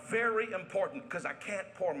 They are very important, because I can't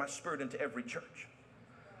pour my spirit into every church.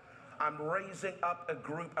 I'm raising up a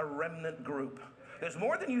group, a remnant group. There's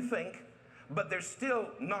more than you think, but there's still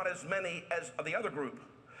not as many as the other group.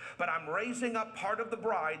 But I'm raising up part of the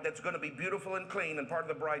bride that's going to be beautiful and clean, and part of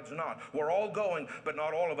the bride's not. We're all going, but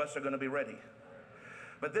not all of us are going to be ready.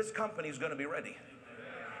 But this company is going to be ready.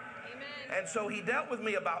 And so he dealt with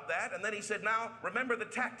me about that, and then he said, now remember the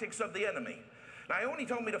tactics of the enemy. Now he only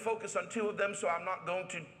told me to focus on 2 of them, so I'm not going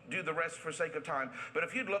to do the rest for sake of time. But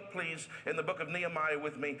if you'd look, please, in the book of Nehemiah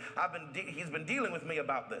with me, he's been dealing with me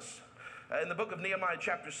about this. In the book of Nehemiah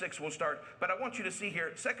chapter 6 we'll start, but I want you to see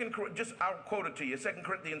here, I'll quote it to you, 2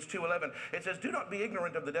 Corinthians 2:11. It says, do not be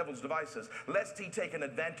ignorant of the devil's devices, lest he take an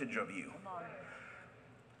advantage of you.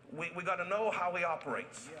 We got to know how he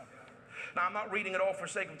operates. Now, I'm not reading it all for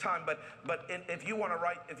sake of time, but if you want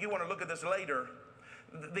to look at this later,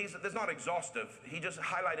 this is not exhaustive. He just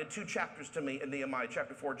highlighted 2 chapters to me in Nehemiah,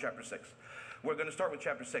 chapter 4 and chapter 6. We're going to start with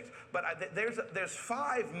chapter 6. But there's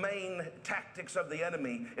 5 main tactics of the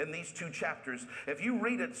enemy in these 2 chapters. If you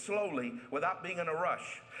read it slowly, without being in a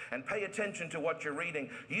rush, and pay attention to what you're reading,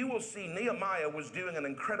 you will see Nehemiah was doing an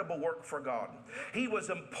incredible work for God. He was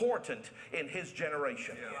important in his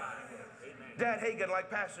generation. Dad Hagin,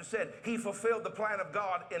 like Pastor said, he fulfilled the plan of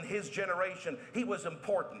God in his generation. He was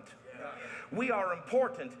important. We are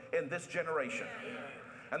important in this generation.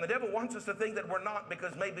 And the devil wants us to think that we're not,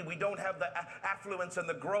 because maybe we don't have the affluence and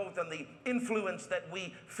the growth and the influence that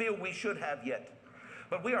we feel we should have yet.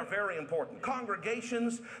 But we are very important.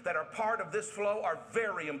 Congregations that are part of this flow are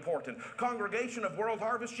very important. Congregation of World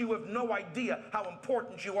Harvest, you have no idea how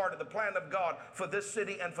important you are to the plan of God for this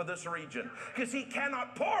city and for this region. Because he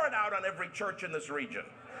cannot pour it out on every church in this region.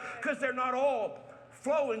 Because they're not all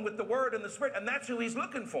flowing with the Word and the Spirit, and that's who he's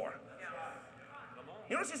looking for.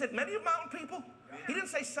 You notice he said many of my own people? He didn't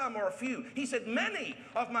say some or a few. He said many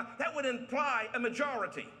of my, that would imply a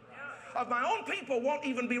majority. Of my own people won't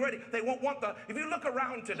even be ready. They won't want if you look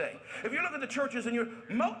around today, if you look at the churches and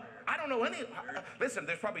I don't know any, listen,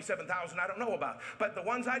 there's probably 7,000 I don't know about, but the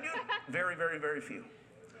ones I do, very, very, very few.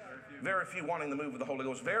 Very few wanting the move of the Holy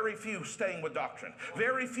Ghost. Very few staying with doctrine.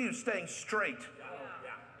 Very few staying straight.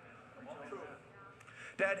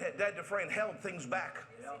 Dad Dufresne held things back.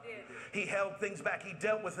 He held things back. He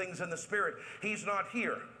dealt with things in the Spirit. He's not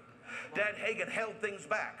here. Dad Hagin held things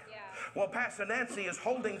back. Well, Pastor Nancy is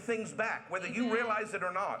holding things back, whether you realize it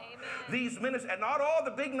or not. These ministers, and not all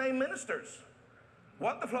the big name ministers,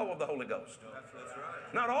 want the flow of the Holy Ghost. That's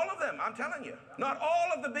right. Not all of them, I'm telling you. Not all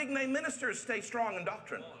of the big name ministers stay strong in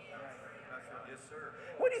doctrine. Yes, sir.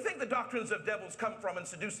 Where do you think the doctrines of devils come from in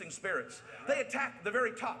seducing spirits? They attack the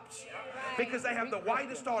very tops because they have the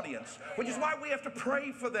widest audience, which is why we have to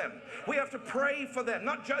pray for them. We have to pray for them,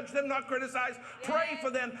 not judge them, not criticize. Pray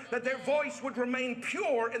for them that their voice would remain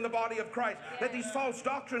pure in the body of Christ, that these false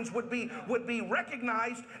doctrines would be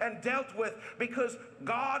recognized and dealt with, because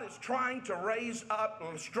God is trying to raise up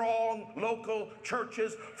strong local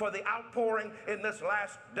churches for the outpouring in this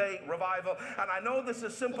last day revival. And I know this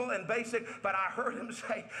is simple and basic, but I heard him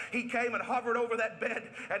say, he came and hovered over that bed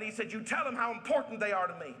and he said, you tell them how important they are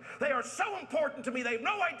to me. They are so important to me, they have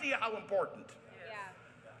no idea how important.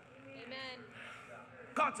 Yeah. Amen.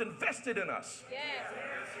 God's invested in us. Yes.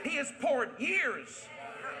 He has poured years.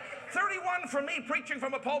 31 for me, preaching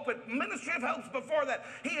from a pulpit, ministry of helps before that.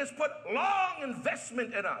 He has put long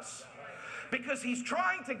investment in us, because he's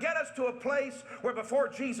trying to get us to a place where before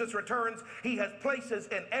Jesus returns, he has places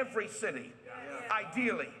in every city.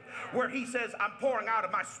 ideally, where he says, I'm pouring out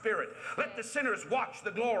of my spirit. Let the sinners watch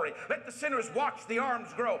the glory. Let the sinners watch the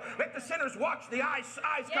arms grow. Let the sinners watch the eyes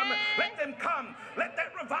come. Let them come. Let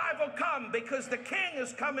that revival come, because the King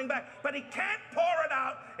is coming back. But he can't pour it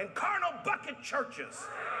out in carnal bucket churches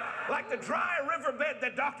like the dry riverbed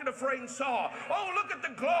that Dr. Dufresne saw. Oh, look at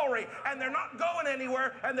the glory, and they're not going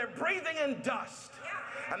anywhere, and they're breathing in dust.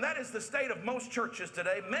 And that is the state of most churches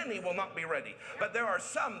today. Many will not be ready, but there are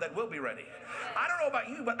some that will be ready. I don't know about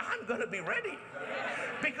you, but I'm going to be ready,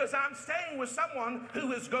 because I'm staying with someone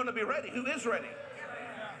who is going to be ready, who is ready.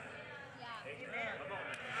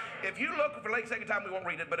 If you look, for the sake of time, we won't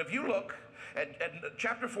read it, but if you look at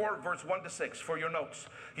chapter 4, verse 1 to 6 for your notes,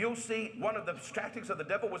 you'll see one of the tactics of the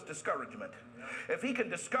devil was discouragement. If he can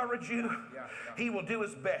discourage you, he will do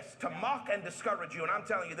his best to mock and discourage you. And I'm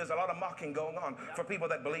telling you, there's a lot of mocking going on for people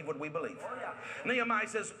that believe what we believe. Nehemiah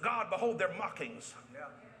says, God, behold their mockings.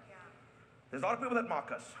 There's a lot of people that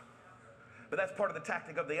mock us, but that's part of the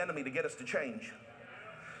tactic of the enemy to get us to change.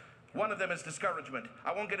 One of them is discouragement.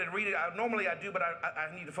 I won't get to read it. Normally I do, but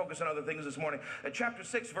I need to focus on other things this morning. Chapter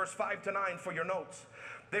 6, verse 5 to 9 for your notes.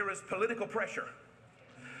 There is political pressure.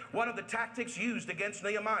 One of the tactics used against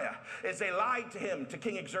Nehemiah is they lied to him, to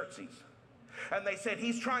King Xerxes. And they said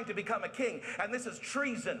he's trying to become a king, and this is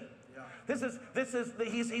treason.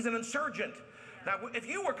 He's an insurgent. Now, if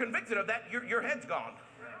you were convicted of that, your head's gone.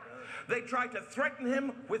 They tried to threaten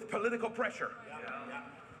him with political pressure.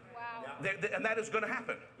 And that is going to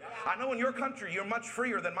happen. I know in your country you're much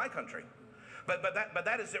freer than my country, but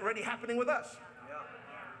that is already happening with us.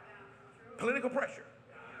 Political pressure.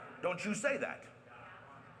 Don't you say that.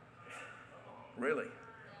 Really?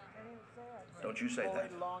 Don't you say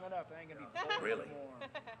that. Really?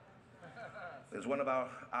 There's one of our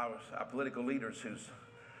political leaders whose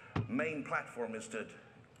main platform is to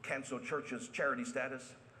cancel churches' charity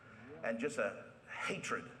status and just a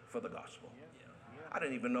hatred for the gospel. I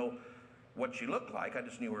didn't even know what she looked like. I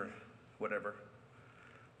just knew her, whatever.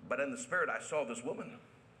 But in the spirit, I saw this woman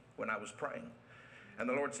when I was praying. And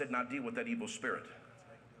the Lord said, now deal with that evil spirit.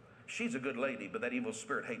 She's a good lady, but that evil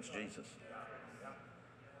spirit hates Jesus.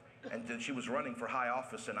 And she was running for high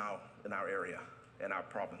office in our area, in our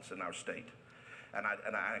province, in our state. And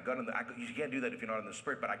I got in you can't do that if you're not in the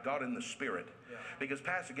spirit, but I got in the spirit. Because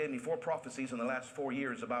Pastor gave me 4 prophecies in the last 4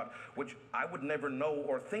 years about which I would never know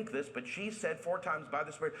or think this, but she said 4 times by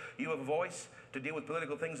the Spirit, you have a voice to deal with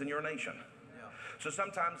political things in your nation. So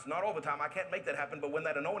sometimes, not all the time, I can't make that happen, but when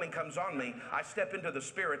that anointing comes on me, I step into the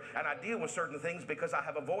spirit and I deal with certain things because I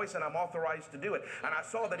have a voice and I'm authorized to do it. And I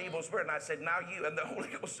saw that evil spirit and I said, now you, and the Holy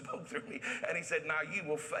Ghost spoke through me, and he said, now you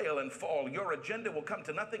will fail and fall. Your agenda will come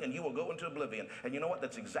to nothing and you will go into oblivion. And you know what?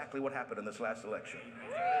 That's exactly what happened in this last election.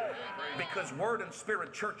 Because word and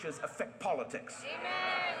spirit churches affect politics.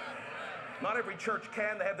 Not every church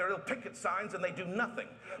can. They have their little picket signs and they do nothing.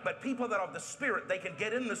 But people that are the spirit, they can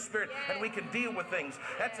get in the spirit and we can deal with things.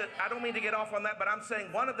 That's it. I don't mean to get off on that, but I'm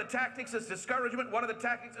saying one of the tactics is discouragement. One of the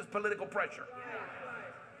tactics is political pressure.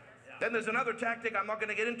 Then there's another tactic I'm not going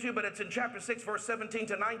to get into, but it's in chapter 6, verse 17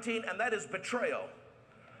 to 19, and that is betrayal.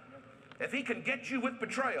 If he can get you with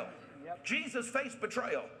betrayal. Jesus faced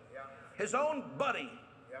betrayal. His own buddy,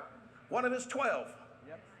 one of his 12,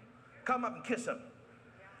 come up and kiss him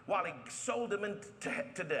while he sold him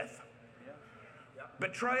to death.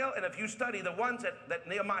 Betrayal, and if you study the ones that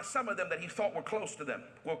Nehemiah, some of them that he thought were close to them,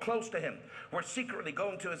 were close to him, were secretly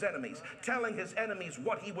going to his enemies, telling his enemies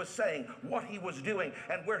what he was saying, what he was doing,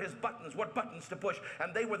 and where his buttons, what buttons to push.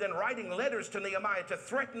 And they were then writing letters to Nehemiah to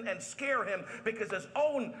threaten and scare him because his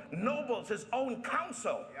own nobles, his own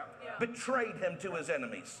council betrayed him to his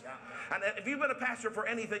enemies. And if you've been a pastor for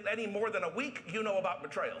any more than a week, you know about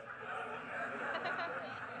betrayal.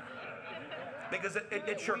 Because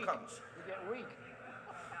it sure comes. You get weak.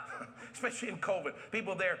 Especially in COVID.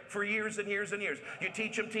 People there for years and years and years. You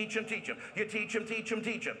teach them. You teach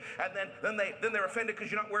them. And then they're offended because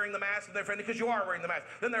you're not wearing the mask, and they're offended because you are wearing the mask.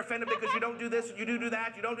 Then they're offended because you don't do this, and you do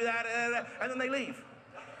that, you don't do that, and then they leave.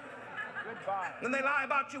 Goodbye. Then they lie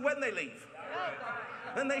about you when they leave.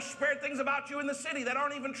 Then they spread things about you in the city that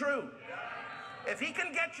aren't even true. If he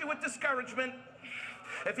can get you with discouragement,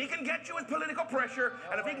 if he can get you with political pressure,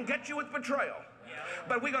 and if he can get you with betrayal.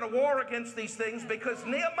 But we got to war against these things because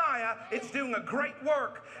Nehemiah is doing a great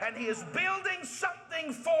work and he is building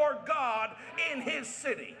something for God in his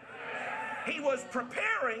city. He was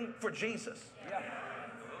preparing for Jesus.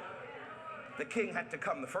 The king had to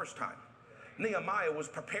come the first time. Nehemiah was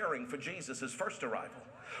preparing for Jesus' first arrival.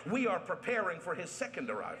 We are preparing for his second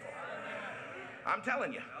arrival. I'm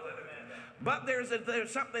telling you. But there's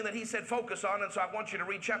something that he said focus on, and so I want you to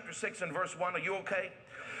read chapter 6 and verse 1. Are you okay?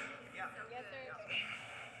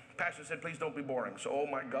 Pastor said, please don't be boring. So, oh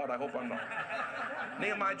my God, I hope I'm not.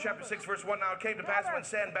 Nehemiah chapter 6, verse 1. Now it came to pass when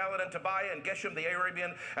Sanballat and Tobiah and Geshem the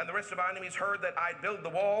Arabian and the rest of our enemies heard that I'd built the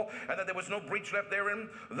wall and that there was no breach left therein,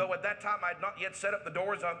 though at that time I had not yet set up the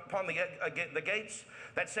doors upon the gates,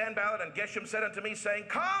 that Sanballat and Geshem said unto me, saying,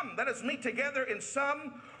 come, let us meet together in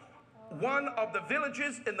some one of the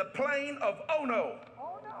villages in the plain of Ono.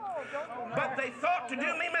 Oh, no, don't. But they thought to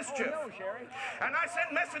do me mischief. Oh, no, Sherry. And I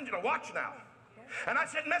sent messengers, watch now. And I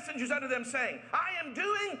sent messengers unto them saying, I am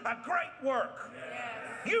doing a great work.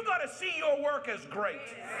 You got to see your work as great.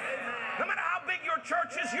 No matter how big your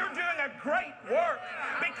church is, you're doing a great work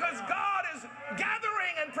because God is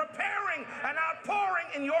gathering and preparing and outpouring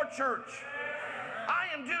in your church. I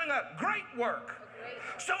am doing a great work.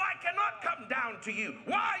 So I cannot come down to you.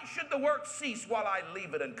 Why should the work cease while I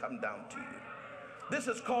leave it and come down to you? This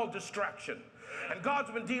is called distraction. And God's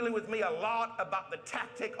been dealing with me a lot about the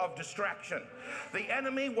tactic of distraction. The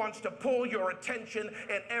enemy wants to pull your attention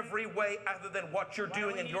in every way other than what you're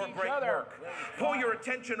doing in your great work. Pull your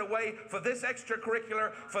attention away for this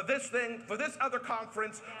extracurricular, for this thing, for this other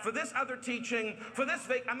conference, for this other teaching, for this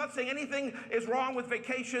I'm not saying anything is wrong with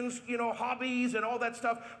vacations, you know, hobbies and all that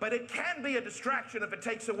stuff, but it can be a distraction if it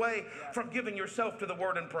takes away from giving yourself to the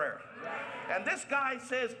Word and prayer. And this guy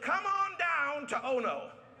says, come on down to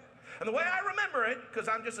Ono. And the way I remember it, because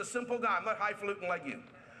I'm just a simple guy, I'm not highfalutin like you.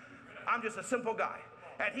 I'm just a simple guy.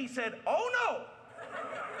 And he said, oh no.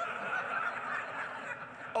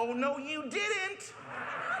 Oh no, you didn't.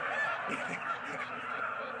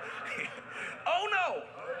 Oh no.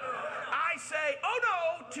 I say, oh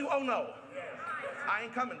no to oh no. I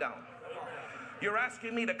ain't coming down. You're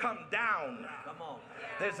asking me to come down.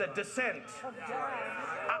 There's a descent.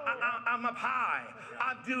 I'm up high.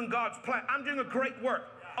 I'm doing God's plan. I'm doing a great work.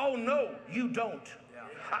 Oh no, you don't.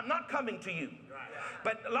 I'm not coming to you.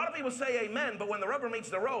 But a lot of people say amen, but when the rubber meets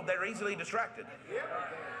the road, they're easily distracted.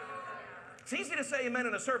 It's easy to say amen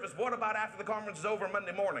in a service. What about after the conference is over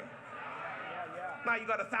Monday morning? Now you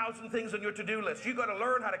got 1,000 things on your to-do list. You've got to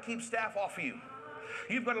learn how to keep staff off you.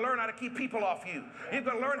 You've got to learn how to keep people off you. You've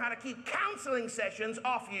got to learn how to keep counseling sessions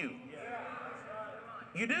off you.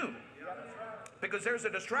 You do. Because there's a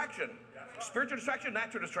distraction. Spiritual distraction,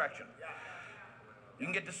 natural distraction. You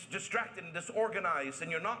can get distracted and disorganized, and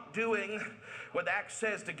you're not doing what Acts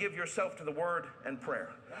says to give yourself to the Word and prayer.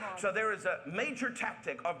 So there is a major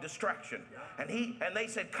tactic of distraction. And they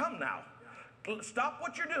said, come now. Stop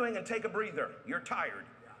what you're doing and take a breather. You're tired.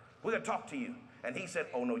 We're going to talk to you. And he said,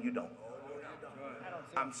 oh, no, you don't.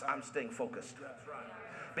 I'm staying focused.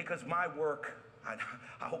 Because my work, I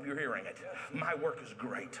hope you're hearing it, my work is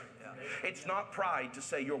great. It's not pride to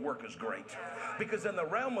say your work is great. Because in the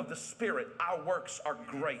realm of the Spirit, our works are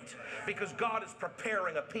great. Because God is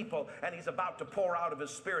preparing a people and He's about to pour out of His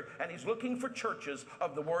Spirit. And He's looking for churches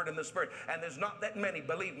of the Word and the Spirit. And there's not that many,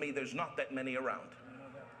 believe me, there's not that many around.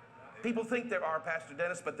 People think there are, Pastor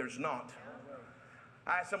Dennis, but there's not.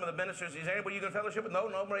 I asked some of the ministers, is there anybody you can fellowship with? No,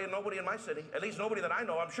 nobody in my city. At least nobody that I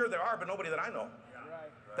know. I'm sure there are, but nobody that I know.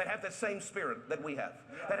 That have the same spirit that we have.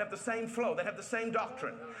 That have the same flow. That have the same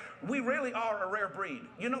doctrine. We really are a rare breed.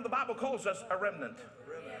 You know, the Bible calls us a remnant.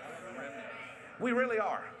 We really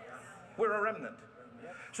are. We're a remnant.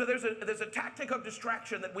 So there's a tactic of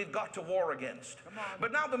distraction that we've got to war against.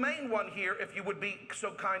 But now the main one here, if you would be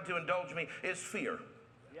so kind to indulge me, is fear.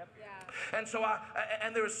 And so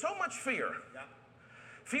and there is so much fear.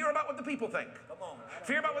 Fear about what the people think.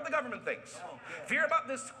 Fear about what the government thinks. Fear about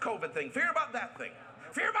this COVID thing. Fear about that thing.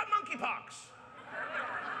 Fear about monkeypox.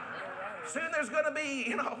 Soon there's going to be,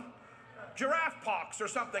 you know, giraffe pox or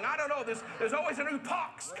something. I don't know. There's always a new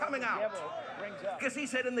pox coming out. Because he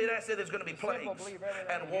said in the essay there's going to be plagues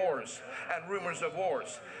and wars and rumors of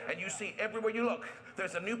wars. And you see everywhere you look,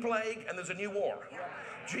 there's a new plague and there's a new war.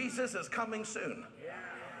 Jesus is coming soon.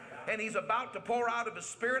 And He's about to pour out of His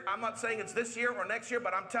Spirit. I'm not saying it's this year or next year,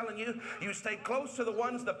 but I'm telling you, you stay close to the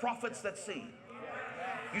ones, the prophets that see.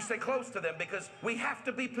 You stay close to them because we have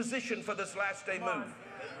to be positioned for this last day move.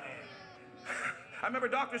 I remember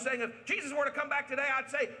doctors saying, if Jesus were to come back today, I'd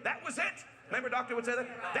say, that was it. Remember doctor would say that?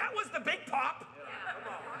 That was the big pop.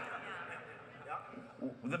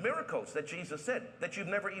 The miracles that Jesus said that you've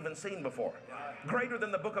never even seen before. Greater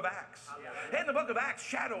than the book of Acts. In the book of Acts,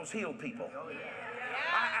 shadows healed people.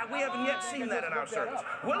 We haven't yet seen that in our service.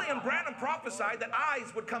 William Branham prophesied that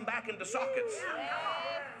eyes would come back into sockets.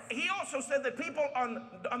 He also said that people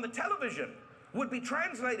on the television would be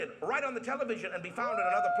translated right on the television and be found in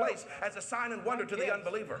another place as a sign and wonder to the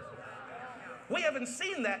unbeliever. We haven't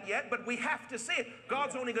seen that yet, but we have to see it.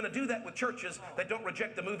 God's only going to do that with churches that don't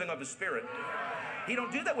reject the moving of His Spirit. He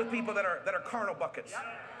don't do that with people that are carnal buckets.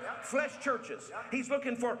 Flesh churches. He's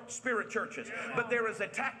looking for spirit churches. But there is a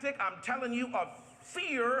tactic, I'm telling you, of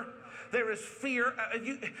fear. There is fear.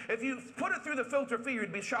 If you put it through the filter of fear,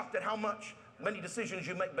 you'd be shocked at how many decisions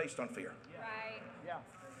you make based on fear. Right. Yeah.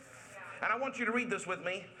 And I want you to read this with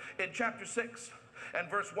me in chapter 6 and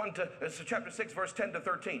chapter 6, verse 10 to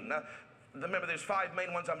 13. Now, remember, there's 5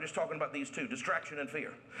 main ones. I'm just talking about these 2, distraction and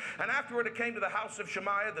fear. And afterward it came to the house of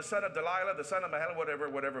Shemaiah, the son of Delilah, the son of Mahel,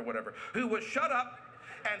 whatever, who was shut up,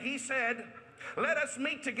 and he said, let us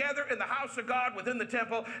meet together in the house of God within the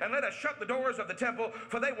temple, and let us shut the doors of the temple,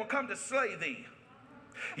 for they will come to slay thee.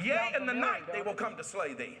 Yea, in the night they will come to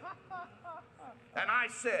slay thee. And I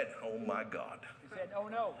said, oh my God. He said, oh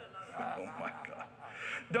no. Oh my God.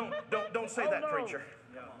 Don't say that, preacher.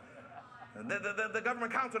 The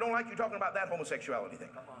government council don't like you talking about that homosexuality thing.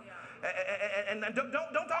 And don't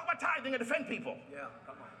talk about tithing and defend people. Yeah,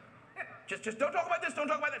 come on. Just don't talk about this, don't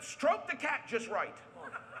talk about that. Stroke the cat just right.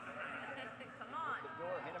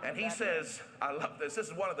 And he says, I love this. This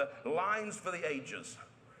is one of the lines for the ages.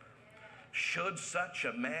 Should such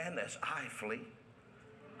a man as I flee?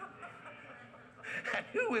 And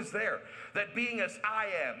who is there that being as I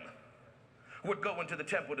am would go into the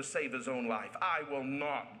temple to save his own life? I will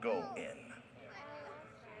not go in.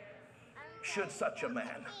 Should such a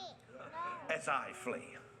man as I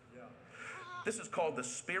flee. This is called the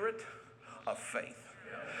spirit of faith.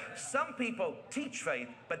 Some people teach faith,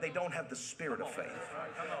 but they don't have the spirit of faith.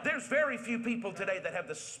 There's very few people today that have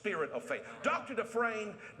the spirit of faith. Dr.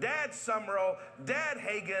 Dufresne, Dad Summerall, Dad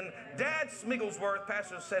Hagen, Dad Smigglesworth,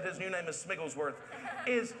 Pastor said his new name is Smigglesworth,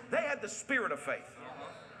 they had the spirit of faith.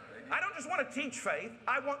 I don't just want to teach faith,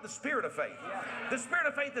 I want the spirit of faith. The spirit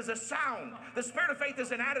of faith is a sound. The spirit of faith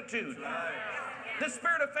is an attitude. The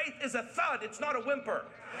spirit of faith is a thud, it's not a whimper.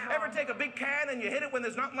 Ever take a big can and you hit it when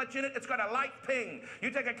there's not much in it? It's got a light ping. You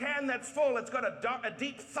take a can that's full, it's got a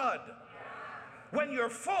deep thud. When you're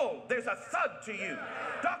full, there's a thud to you.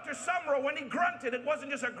 Dr. Summerall, when he grunted, it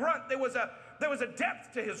wasn't just a grunt, there was a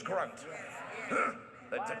depth to his grunt.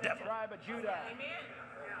 That's a devil. Tribe of Judah.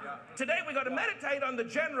 Today we got to meditate on the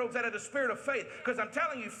generals that are the spirit of faith, because I'm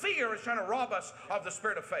telling you, fear is trying to rob us of the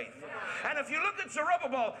spirit of faith. And if you look at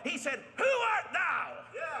Zerubbabel, he said, who art thou?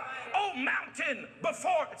 Oh, mountain,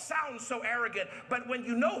 before. It sounds so arrogant, but when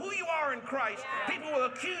you know who you are in Christ, people will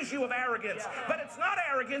accuse you of arrogance. But it's not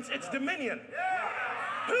arrogance, it's dominion.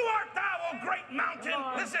 Who art thou, O great mountain?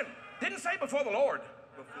 Listen, didn't say before the Lord,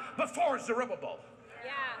 before Zerubbabel.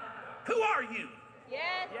 Yeah. Who are you?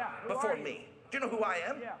 Yes. Yeah. Who Before are you? me. Do you know who I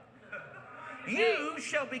am? Yeah. You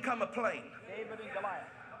shall become a plain. David and Goliath.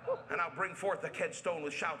 And I'll bring forth the headstone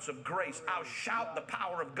with shouts of grace. I'll shout the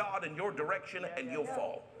power of God in your direction, and you'll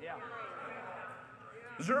fall. Yeah.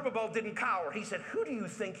 Zerubbabel didn't cower. He said, who do you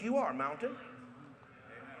think you are, mountain?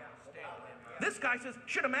 This guy says,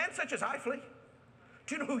 should a man such as I flee?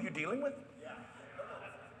 Do you know who you're dealing with?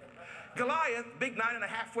 Goliath, big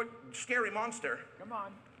 9.5-foot scary monster. Come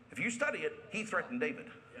on. If you study it, he threatened David.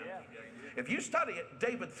 Yeah. If you study it,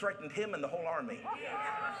 David threatened him and the whole army.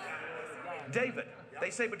 David, they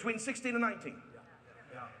say between 16 and 19.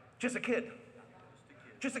 Just a kid.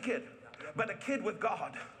 Just a kid. But a kid with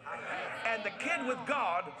God. And the kid with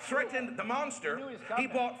God threatened the monster. He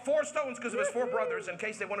bought 4 stones because of his 4 brothers in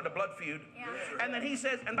case they wanted a blood feud. And then he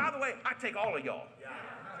says, and by the way, I take all of y'all.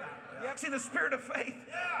 See, the spirit of faith.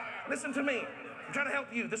 Listen to me. I'm trying to help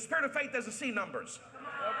you. The spirit of faith doesn't see numbers.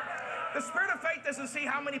 The spirit of faith doesn't see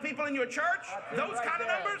how many people in your church, those kind of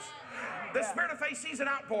numbers. The spirit of faith sees an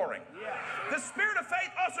outpouring. The spirit of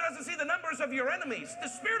faith also doesn't see the numbers of your enemies. The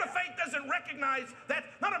spirit of faith doesn't recognize that,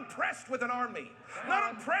 not impressed with an army, not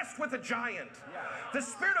impressed with a giant. The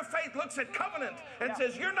spirit of faith looks at covenant and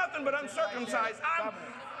says, you're nothing but uncircumcised.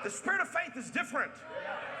 The spirit of faith is different.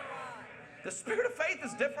 The spirit of faith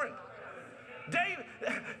is different.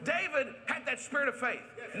 David had that spirit of faith.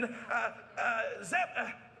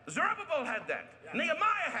 Zerubbabel had that.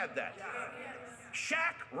 Nehemiah had that.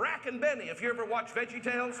 Shaq, Rack, and Benny. If you ever watch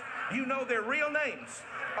VeggieTales, you know their real names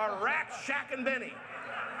are Rack, Shaq, and Benny.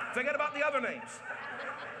 Forget about the other names.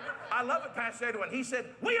 I love it, Pastor Edwin. He said,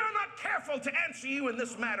 we are not careful to answer you in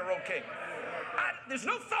this matter, O king. There's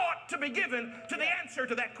no thought to be given to the answer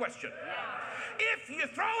to that question. If you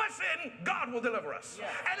throw us in, God will deliver us.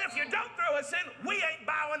 And if you don't throw us in, we ain't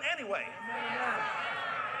bowing anyway.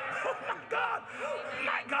 Oh my God,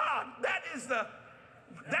 my God, that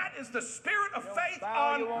is the spirit of faith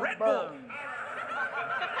on Red Bull.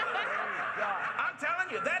 I'm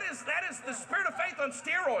telling you, that is the spirit of faith on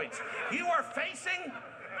steroids. You are facing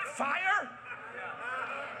fire,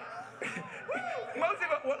 Most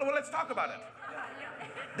people, well, let's talk about it.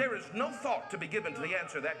 There is no thought to be given to the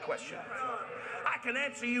answer to that question. I can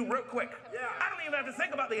answer you real quick. I don't even have to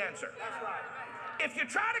think about the answer. If you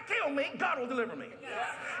try to kill me, God will deliver me.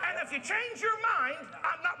 And if you change your mind,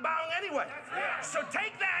 I'm not bowing anyway. So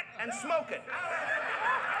take that and smoke it.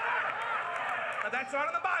 Now, that's not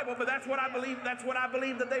in the Bible, but that's what I believe. That's what I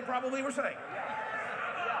believe that they probably were saying.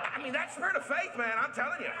 I mean, that spirit of faith, man, I'm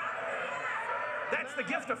telling you. That's the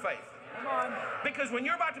gift of faith. Because when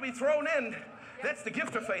you're about to be thrown in, that's the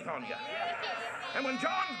gift of faith on you. And when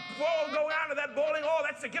John Paul go down to that boiling oil,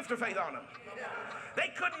 that's the gift of faith on him. They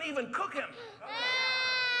couldn't even cook him.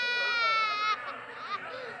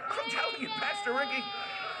 I'm telling you, Pastor Ricky,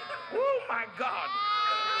 oh my God.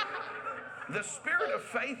 The spirit of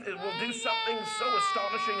faith, it will do something so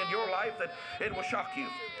astonishing in your life that it will shock you.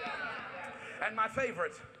 And my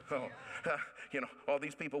favorite, all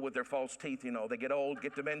these people with their false teeth, they get old,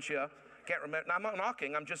 get dementia, can't remember. Now, I'm not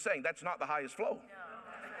knocking, I'm just saying that's not the highest flow.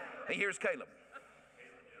 And here's Caleb.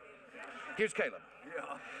 Here's Caleb.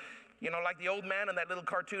 Like the old man in that little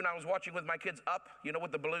cartoon I was watching with my kids, Up,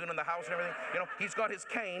 with the balloon in the house and everything. He's got his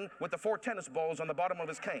cane with the 4 tennis balls on the bottom of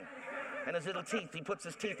his cane. And his little teeth, he puts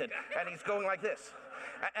his teeth in, and he's going like this.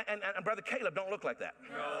 And Brother Caleb don't look like that.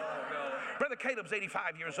 No. Brother Caleb's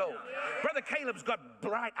 85 years old. Brother Caleb's got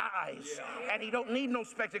bright eyes, and he don't need no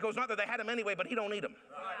spectacles. Not that they had him anyway, but he don't need them.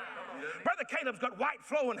 Brother Caleb's got white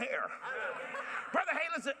flowing hair. Brother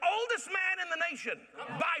Caleb's the oldest man in the nation,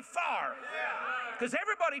 by far. Because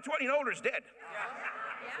everybody 20 and older is dead.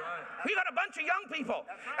 We got a bunch of young people,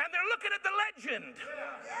 and they're looking at the legend.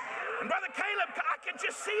 And Brother Caleb, I can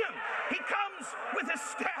just see him. He comes with his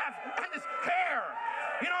staff and his hair.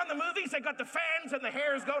 In the movies, they got the fans and the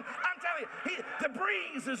hair is going. I'm telling you, the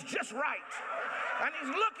breeze is just right. And he's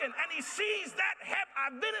looking, and he sees that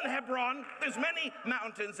I've been in Hebron. There's many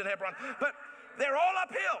mountains in Hebron, but they're all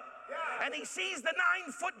uphill. And he sees the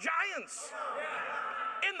 9-foot giants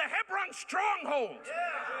in the Hebron stronghold.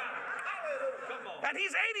 And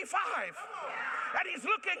he's 85. And he's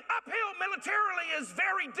looking uphill. Militarily is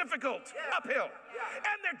very difficult. Uphill.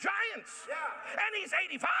 And they're giants. And he's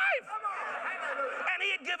 85. And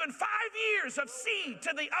he had given 5 years of seed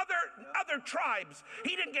to the other tribes.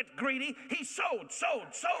 He didn't get greedy. He sowed.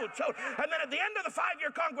 And then at the end of the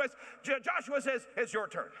 5-year conquest, Joshua says, it's your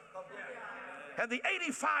turn. And the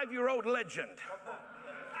 85-year-old legend,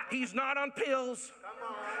 he's not on pills.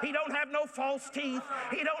 He don't have no false teeth.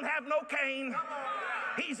 He don't have no cane.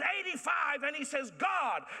 He's 85, and he says,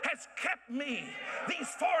 God has kept me these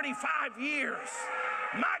 45 years.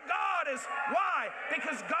 My God is, why?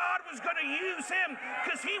 Because God was going to use him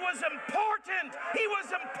because he was important. He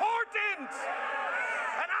was important.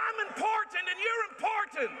 And I'm important, and you're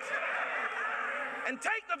important. And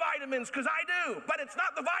take the vitamins, because I do. But it's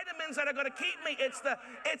not the vitamins that are going to keep me. It's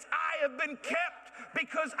I have been kept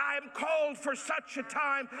because I am called for such a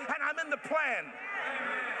time, and I'm in the plan.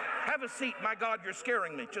 Have a seat. My God, you're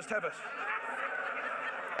scaring me. Just have a...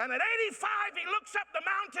 And at 85, he looks up the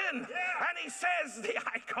mountain, and he says the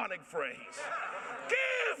iconic phrase,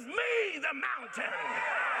 give me the mountain.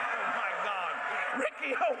 Oh, my God.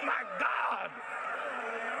 Ricky, oh, my God.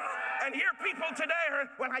 And here people today are,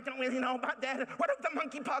 well, I don't really know about that. What if the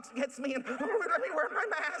monkeypox gets me and let me wear my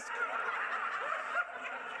mask?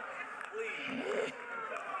 Please.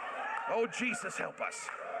 Oh, Jesus, help us.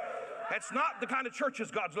 That's not the kind of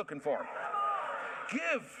churches God's looking for.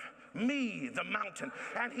 Give me the mountain.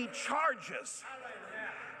 And he charges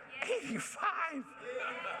 85.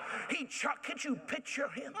 Could you picture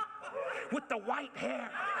him with the white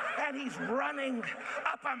hair? And he's running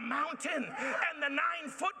up a mountain, and the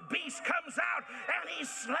 9-foot beast comes out, and he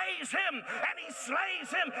slays him, and he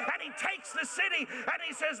slays him, and he takes the city, and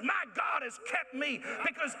he says, my God has kept me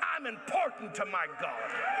because I'm important to my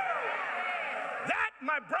God. That,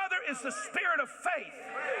 my brother, is the spirit of faith.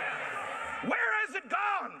 Where has it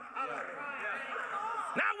gone?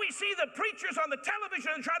 Now we see the preachers on the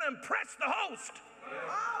television and trying to impress the host.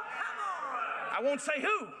 I won't say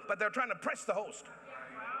who, but they're trying to impress the host.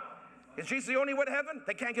 Is Jesus the only way to heaven?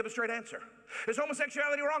 They can't give a straight answer. Is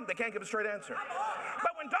homosexuality wrong? They can't give a straight answer.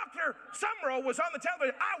 But when Dr. Sumrall was on the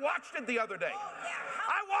television, I watched it the other day.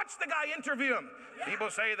 I watched the guy interview him. People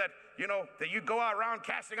say that, that you go around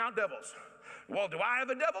casting out devils. Well, do I have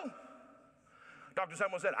a devil? Dr.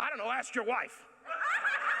 Sumrall said, I don't know, ask your wife.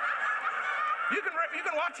 You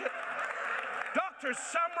can watch it. Dr.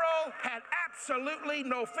 Sumrall had absolutely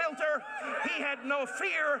no filter. He had no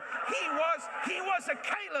fear. He was a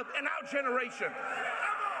Caleb in our generation.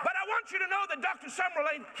 But I want you to know that Dr. Sumrall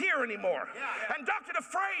ain't here anymore. And Dr.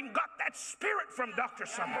 Dufresne got that spirit from Dr.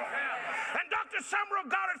 Sumrall. And Dr. Dr. Summerall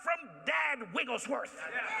got it from Dad Wigglesworth.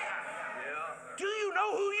 Do you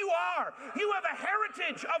know who you are? You have a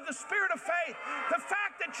heritage of the spirit of faith. The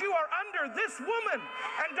fact that you are under this woman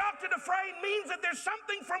and Dr. Dufresne means that there's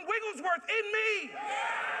something from Wigglesworth in me.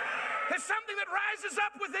 There's something that rises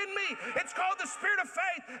up within me. It's called the spirit of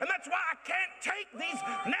faith. And that's why I can't take these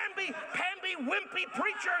namby-pamby, wimpy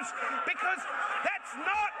preachers, because that's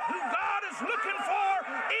not who God is looking for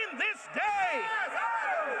in this day.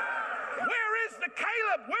 Where is the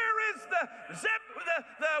Caleb? Where is the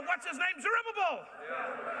what's his name, Zerubbabel?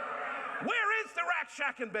 Where is the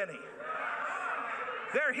Rakshak and Benny?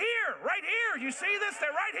 They're here, right here. You see this?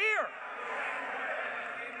 They're right here.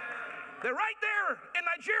 They're right there in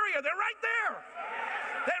Nigeria. They're right there.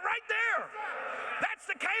 They're right there. That's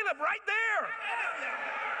the Caleb right there.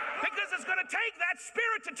 Because it's going to take that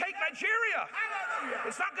spirit to take Nigeria.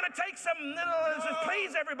 It's not going to take some little, just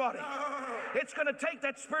please everybody. It's going to take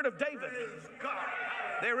that spirit of David.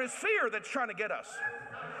 There is fear that's trying to get us.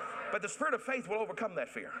 But the spirit of faith will overcome that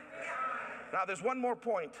fear. Now there's one more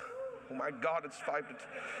point. Oh my God, it's 5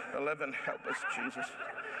 to 11. Help us, Jesus.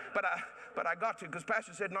 But I got to, because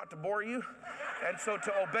Pastor said not to bore you. And so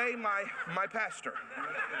to obey my pastor,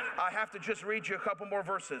 I have to just read you a couple more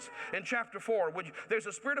verses. In chapter 4, there's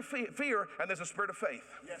a spirit of fear and there's a spirit of faith.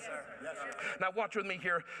 Yes, sir. Yes, sir. Now watch with me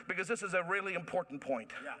here, because this is a really important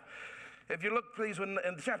point. Yeah. If you look, please, in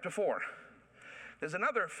chapter 4, there's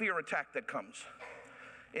another fear attack that comes.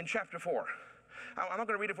 In chapter 4. I'm not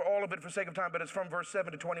going to read it for all of it for sake of time, but it's from verse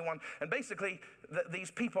 7 to 21. And basically, these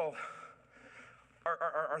people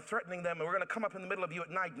are threatening them, and we're going to come up in the middle of you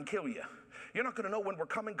at night and kill you. You're not going to know when we're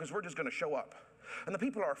coming, because we're just going to show up. And the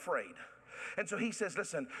people are afraid. And so he says,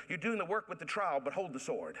 listen, you're doing the work with the trowel, but hold the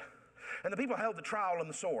sword. And the people held the trowel and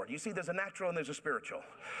the sword. You see, there's a natural and there's a spiritual.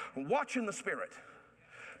 Watch in the spirit,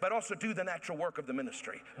 but also do the natural work of the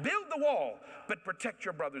ministry. Build the wall, but protect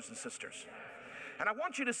your brothers and sisters. And I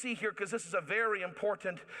want you to see here, because this is a very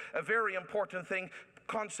important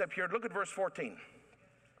concept here. Look at verse 14.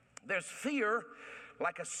 There's fear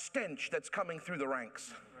like a stench that's coming through the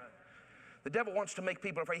ranks. The devil wants to make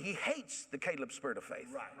people afraid. He hates the Caleb spirit of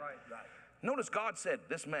faith. Right. Notice God said,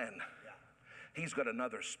 this man, he's got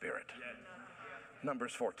another spirit.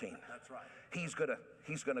 Numbers 14. That's right. He's gonna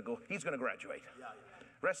graduate. Yeah.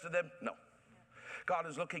 Rest of them, no. God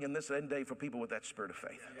is looking in this end day for people with that spirit of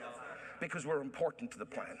faith, because we're important to the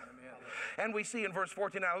plan. And we see in verse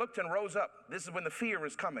 14, I looked and rose up. This is when the fear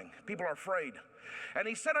is coming. People are afraid. And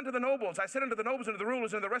he said unto the nobles, I said unto the nobles and to the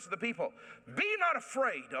rulers and to the rest of the people, be not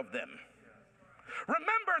afraid of them.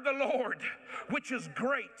 Remember the Lord, which is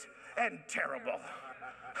great and terrible.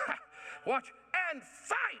 Watch, and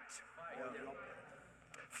fight.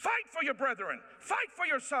 Fight for your brethren. Fight for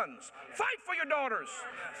your sons. Fight for your daughters.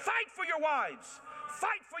 Fight for your wives.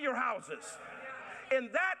 Fight for your houses. In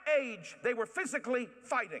that age, they were physically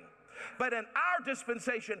fighting. But in our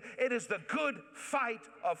dispensation, it is the good fight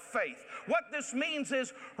of faith. What this means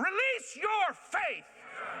is release your faith.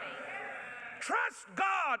 Trust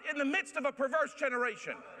God in the midst of a perverse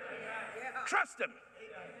generation. Trust Him.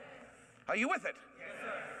 Are you with it?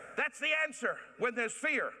 That's the answer when there's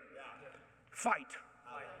fear. Fight.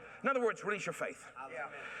 In other words, release your faith.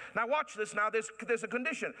 Now watch this now. There's a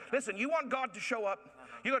condition. Listen, you want God to show up,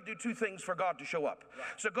 you got to do two things for God to show up.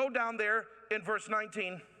 So go down there in verse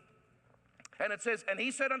 19. And it says, and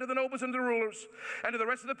he said unto the nobles and the rulers and to the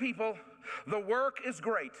rest of the people, the work is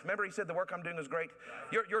great. Remember, he said, the work I'm doing is great.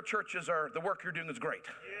 Your churches are, the work you're doing is great.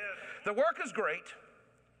 The work is great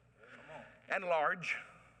and large,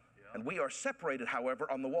 and we are separated, however,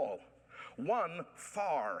 on the wall. One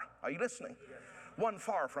far, are you listening? One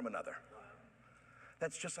far from another.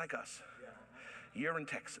 That's just like us. You're in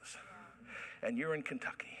Texas, and you're in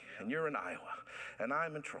Kentucky, and you're in Iowa, and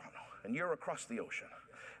I'm in Toronto, and you're across the ocean.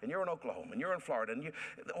 And you're in Oklahoma, and you're in Florida, and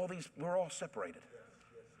we're all separated.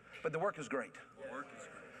 But the work is great.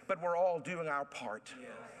 But we're all doing our part.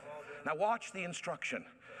 Now watch the instruction,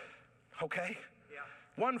 okay?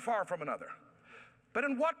 One far from another. But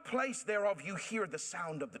in what place thereof you hear the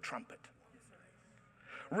sound of the trumpet?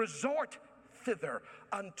 Resort thither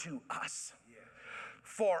unto us,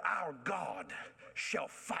 for our God shall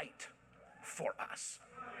fight for us.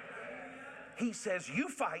 He says, you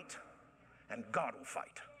fight, and God will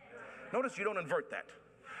fight. Notice you don't invert that.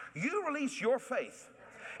 You release your faith,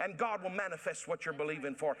 and God will manifest what you're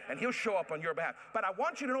believing for, and He'll show up on your behalf. But I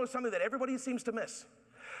want you to know something that everybody seems to miss.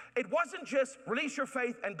 It wasn't just release your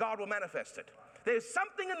faith and God will manifest it. There's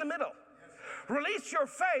something in the middle. Release your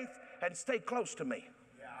faith and stay close to me.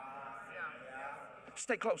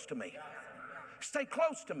 Stay close to me. Stay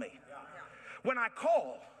close to me. When I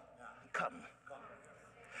call, come.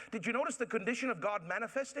 Did you notice the condition of God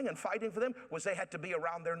manifesting and fighting for them was they had to be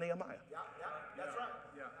around their Nehemiah? That's right.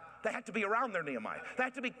 They had to be around their Nehemiah. They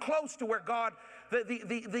had to be close to where God,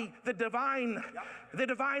 the divine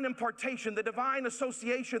impartation, the divine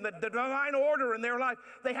association, the divine order in their life,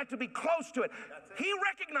 they had to be close to it. He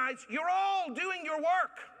recognized, you're all doing your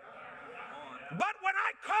work. But when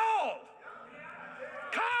I call,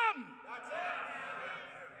 come.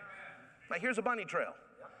 Now here's a bunny trail.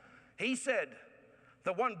 He said,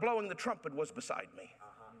 the one blowing the trumpet was beside me.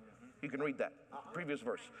 You can read that previous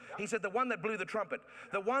verse. He said, the one that blew the trumpet,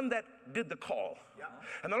 the one that did the call.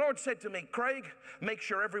 And the Lord said to me, Craig, make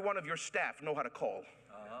sure every one of your staff know how to call.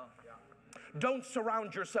 Don't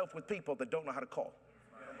surround yourself with people that don't know how to call.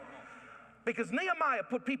 Because Nehemiah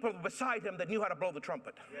put people beside him that knew how to blow the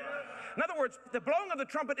trumpet. In other words, the blowing of the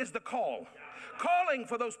trumpet is the call. Calling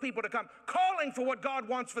for those people to come. Calling for what God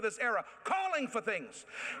wants for this era. Calling for things.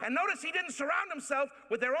 And notice he didn't surround himself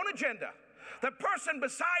with their own agenda. The person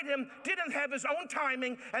beside him didn't have his own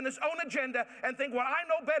timing and his own agenda and think, well, I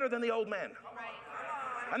know better than the old man.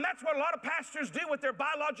 And that's what a lot of pastors do with their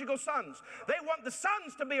biological sons. They want the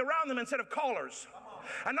sons to be around them instead of callers.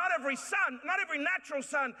 And not every son, not every natural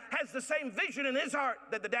son has the same vision in his heart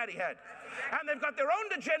that the daddy had. And they've got their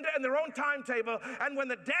own agenda and their own timetable. And when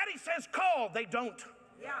the daddy says call, they don't.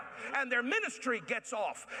 And their ministry gets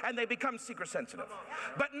off and they become seeker sensitive.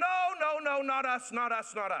 But no, not us.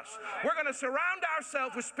 We're going to surround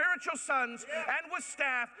ourselves with spiritual sons and with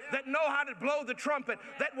staff that know how to blow the trumpet,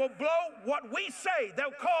 that will blow what we say.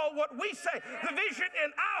 They'll call what we say. The vision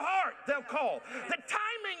in our heart, they'll call. The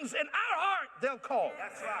timings in our heart, they'll call.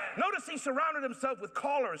 That's right. Notice he surrounded himself with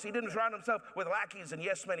callers. He didn't surround himself with lackeys and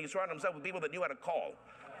yes men. He surrounded himself with people that knew how to call.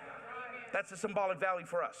 That's the symbolic value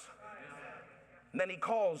for us. And then he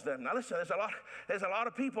calls them. Now listen, there's a lot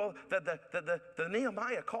of people that the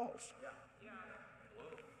Nehemiah calls.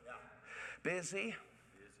 Busy.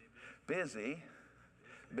 The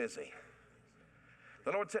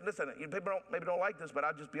Lord said, listen, people maybe don't like this, but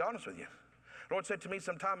I'll just be honest with you. The Lord said to me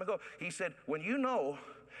some time ago, he said, when you know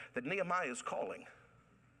that Nehemiah is calling,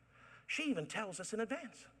 she even tells us in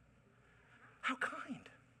advance. How kind.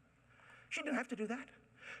 She didn't have to do that.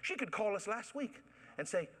 She could call us last week and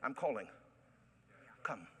say, I'm calling.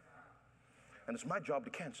 Come. And it's my job to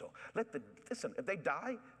cancel. Listen, if they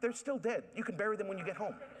die, they're still dead. You can bury them when you get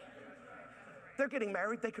home. They're getting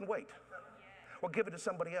married, they can wait. Or give it to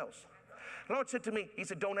somebody else. The Lord said to me, he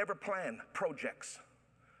said, don't ever plan projects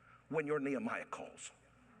when your Nehemiah calls.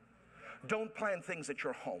 Don't plan things at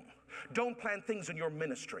your home. Don't plan things in your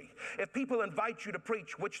ministry. If people invite you to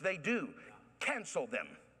preach, which they do, cancel them.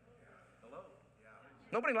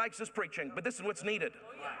 Nobody likes this preaching, but this is what's needed.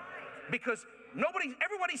 Because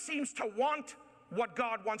everybody seems to want what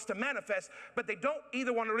God wants to manifest, but they don't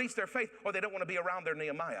either want to release their faith or they don't want to be around their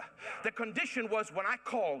Nehemiah. The condition was, when I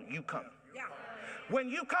call, you come. When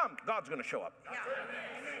you come, God's going to show up.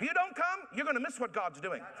 You don't come, you're going to miss what God's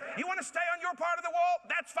doing. You want to stay on your part of the wall?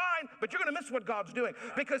 That's fine, but you're going to miss what God's doing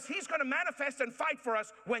because he's going to manifest and fight for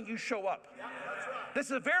us when you show up. This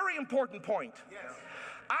is a very important point.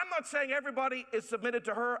 I'm not saying everybody is submitted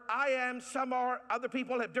to her. I am, some are, other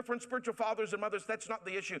people have different spiritual fathers and mothers. That's not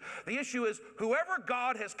the issue. The issue is whoever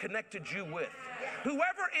God has connected you with,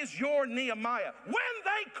 whoever is your Nehemiah, when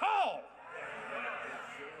they call,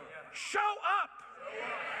 show up.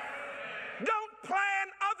 Don't plan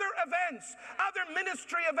other events, other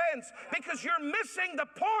ministry events, because you're missing the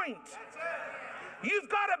point. You've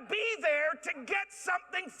got to be there to get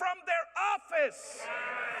something from their office.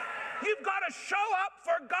 You've got to show up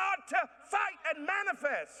for God to fight and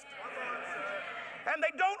manifest. And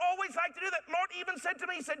they don't always like to do that. Lord even said to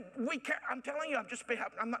me, he said, I'm telling you,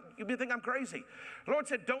 you think I'm crazy. The Lord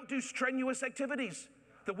said, don't do strenuous activities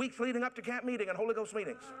the weeks leading up to camp meeting and Holy Ghost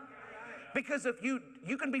meetings. Because if you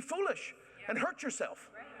can be foolish and hurt yourself.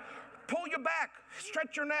 Pull your back,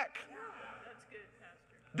 stretch your neck.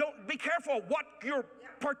 Don't be careful what you're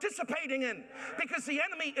participating in, because the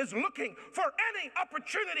enemy is looking for any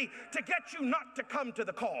opportunity to get you not to come to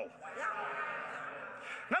the call.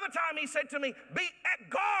 Another time he said to me, be at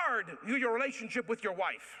guard your relationship with your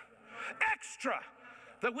wife. Extra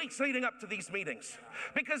the weeks leading up to these meetings,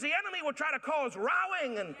 because the enemy will try to cause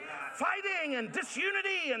rowing and fighting and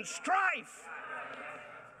disunity and strife.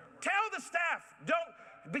 Tell the staff,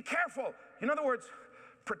 don't, be careful. In other words,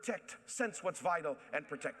 protect, sense what's vital and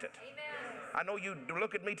protect it. Amen. I know you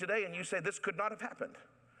look at me today and you say this could not have happened.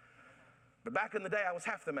 But back in the day, I was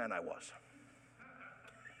half the man I was.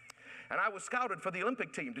 And I was scouted for the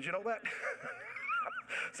Olympic team. Did you know that?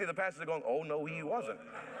 See, the pastors are going, oh no, he wasn't.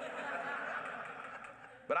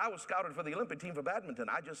 But I was scouted for the Olympic team for badminton.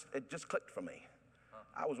 It just clicked for me.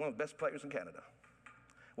 I was one of the best players in Canada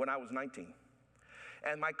when I was 19.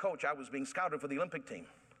 And my coach, I was being scouted for the Olympic team.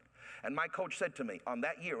 And my coach said to me, on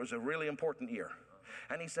that year, it was a really important year.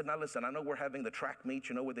 And he said, now listen, I know we're having the track meet,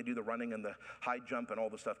 you know, where they do the running and the high jump and all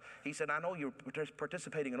the stuff. He said, I know you're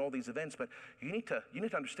participating in all these events, but you need to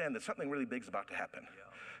understand that something really big is about to happen. Yeah.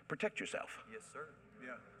 Protect yourself. Yes, sir.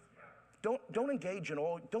 Yeah. Don't engage in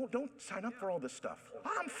all, don't sign up for all this stuff.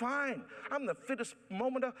 I'm fine. I'm the fittest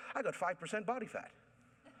moment of, I got 5% body fat.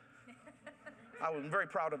 I was very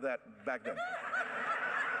proud of that back then.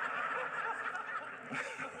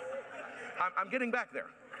 I'm getting back there.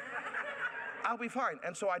 I'll be fine.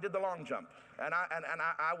 And so I did the long jump, and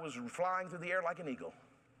I was flying through the air like an eagle.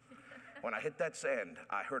 When I hit that sand,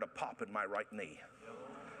 I heard a pop in my right knee,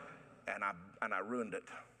 and I ruined it.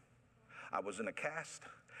 I was in a cast,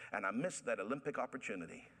 and I missed that Olympic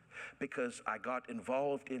opportunity because I got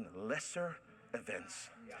involved in lesser events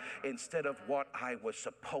instead of what I was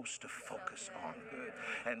supposed to focus on.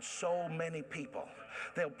 And so many people,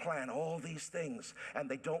 they'll plan all these things and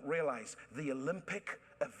they don't realize the Olympic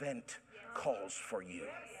event calls for you.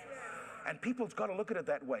 And people's got to look at it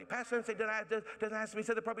that way. Pastor doesn't ask me,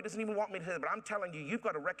 said that probably doesn't even want me to say that, but I'm telling you, you've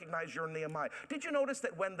got to recognize you're Nehemiah. Did you notice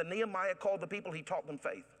that when the Nehemiah called the people, he taught them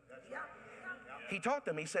faith? He taught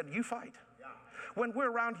them, he said, you fight. When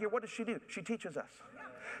we're around here, what does she do? She teaches us.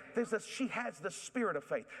 She has the spirit of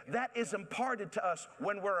faith. That is imparted to us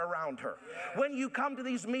when we're around her. When you come to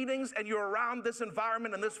these meetings and you're around this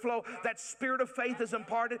environment and this flow, that spirit of faith is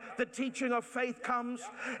imparted. The teaching of faith comes.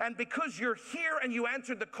 And because you're here and you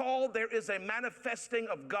answered the call, there is a manifesting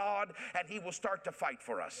of God, and he will start to fight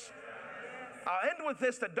for us. I'll end with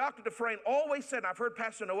this, that Dr. Dufresne always said, and I've heard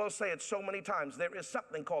Pastor Noel say it so many times, there is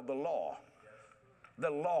something called the law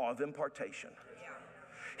of impartation.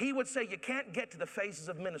 He would say you can't get to the phases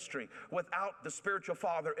of ministry without the spiritual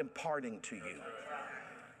father imparting to you.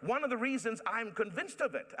 One of the reasons I'm convinced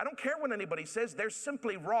of it, I don't care what anybody says, they're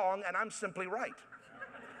simply wrong and I'm simply right.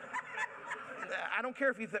 I don't care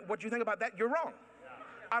if what you think about that, you're wrong.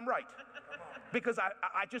 I'm right. Because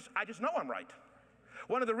I just know I'm right.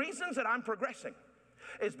 One of the reasons that I'm progressing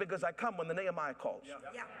is because I come when the Nehemiah calls.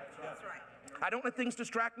 Yeah, that's right. I don't let things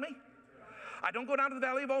distract me. I don't go down to the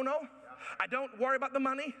valley of Oh no. I don't worry about the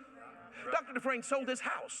money. Dr. Dufresne sold his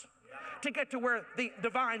house to get to where the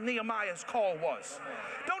divine Nehemiah's call was.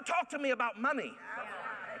 Don't talk to me about money.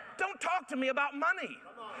 Don't talk to me about money.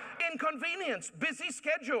 Inconvenience, busy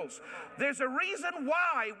schedules. There's a reason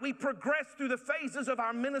why we progress through the phases of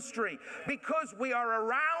our ministry, because we are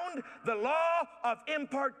around the law of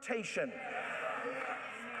impartation.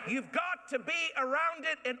 You've got to be around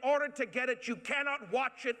it in order to get it. You cannot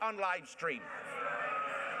watch it on live stream.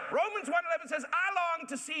 Romans 1:11 says, I long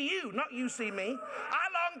to see you, not you see me.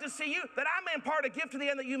 I long to see you, that I may impart a gift to the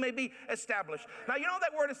end that you may be established. Now, you know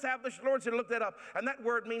that word established? The Lord said, look that up. And that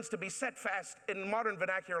word means to be set fast in modern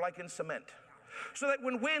vernacular, like in cement. So that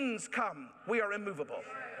when winds come, we are immovable.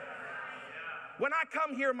 When I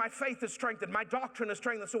come here, my faith is strengthened. My doctrine is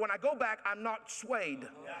strengthened. So when I go back, I'm not swayed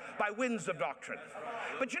by winds of doctrine.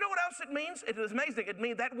 But you know what else it means? It is amazing. It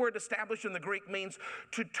means that word established in the Greek means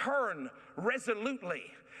to turn resolutely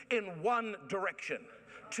in one direction.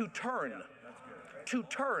 To turn. To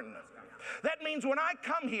turn. That means when I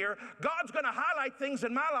come here, God's going to highlight things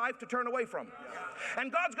in my life to turn away from.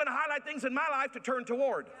 And God's going to highlight things in my life to turn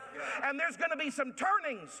toward. And there's going to be some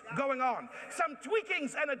turnings going on, some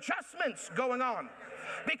tweakings and adjustments going on,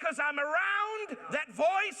 because I'm around that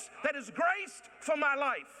voice that is graced for my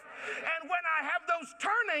life. And when I have those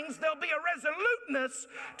turnings, there'll be a resoluteness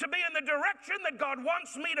to be in the direction that God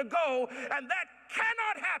wants me to go, and that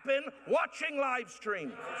cannot happen watching live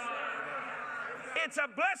stream. It's a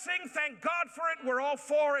blessing. Thank God for it. We're all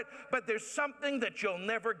for it. But there's something that you'll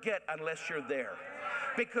never get unless you're there.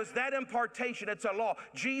 Because that impartation, it's a law.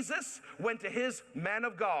 Jesus went to his man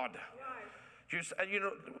of God. You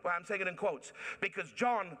know, I'm saying it in quotes, because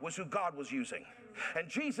John was who God was using. And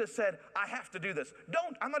Jesus said, I have to do this.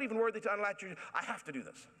 I'm not even worthy to unlatch you. I have to do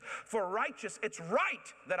this. For righteous, it's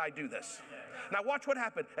right that I do this. Now watch what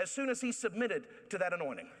happened as soon as he submitted to that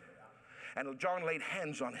anointing. And John laid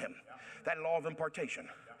hands on him, that law of impartation.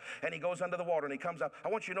 And he goes under the water and he comes up. I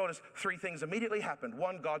want you to notice 3 things immediately happened.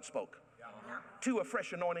 1, God spoke. 2, a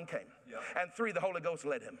fresh anointing came. And 3, the Holy Ghost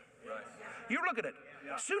led him. You look at it.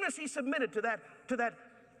 As soon as he submitted to that,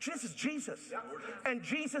 this is Jesus. And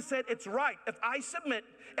Jesus said, it's right. If I submit,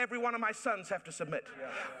 every one of my sons have to submit.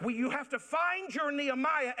 You have to find your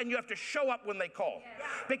Nehemiah and you have to show up when they call.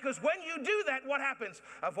 Because when you do that, what happens?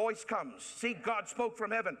 A voice comes. See, God spoke from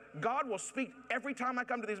heaven. God will speak every time I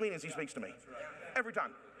come to these meetings. He speaks to me. Every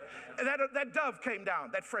time. That dove came down,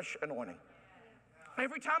 that fresh anointing.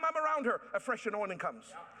 Every time I'm around her, a fresh anointing comes.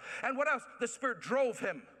 And what else? The Spirit drove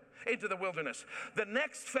him into the wilderness. The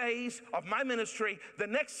next phase of my ministry, the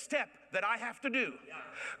next step that I have to do,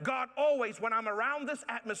 God always, when I'm around this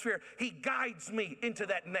atmosphere, He guides me into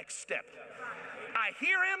that next step. I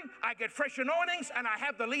hear Him, I get fresh anointings, and I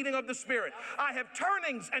have the leading of the Spirit. I have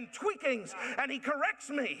turnings and tweakings, and He corrects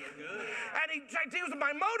me. And He deals with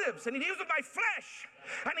my motives, and He deals with my flesh,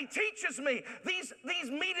 and He teaches me. These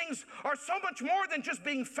meetings are so much more than just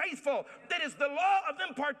being faithful. It is the law of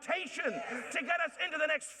impartation to get us into the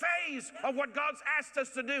next phase of what God's asked us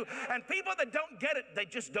to do. And people that don't get it, they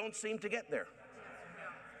just don't seem to get there.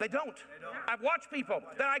 They don't. I've watched people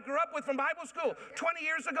that I grew up with from Bible school 20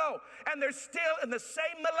 years ago, and they're still in the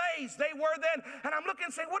same malaise they were then. And I'm looking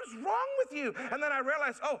and saying, what is wrong with you? And then I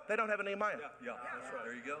realize, oh, they don't have a Nehemiah. Yeah, that's right.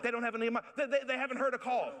 There you go. They don't have a Nehemiah. They haven't heard a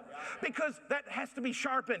call. Because that has to be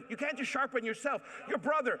sharpened. You can't just sharpen yourself. Your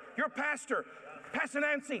brother, your pastor, Pastor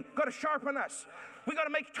Nancy, got to sharpen us. We got to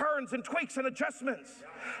make turns and tweaks and adjustments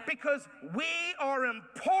because we are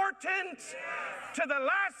important to the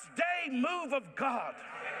last day move of God.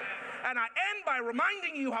 And I end by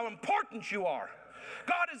reminding you how important you are.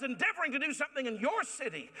 God is endeavoring to do something in your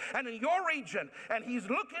city and in your region, and He's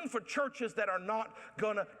looking for churches that are not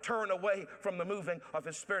going to turn away from the moving of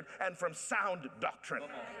His Spirit and from sound doctrine.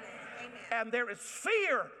 And there is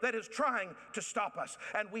fear that is trying to stop us.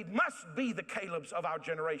 And we must be the Calebs of our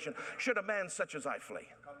generation. Should a man such as I flee?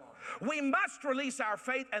 We must release our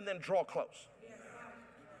faith and then draw close.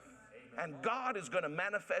 And God is going to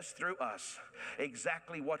manifest through us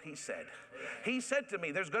exactly what He said. He said to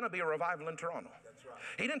me, there's going to be a revival in Toronto.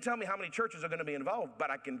 He didn't tell me how many churches are going to be involved,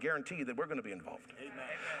 but I can guarantee you that we're going to be involved. Amen.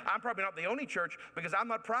 I'm probably not the only church because I'm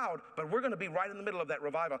not proud, but we're going to be right in the middle of that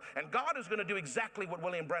revival. And God is going to do exactly what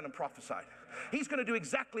William Branham prophesied. He's going to do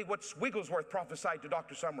exactly what Wigglesworth prophesied to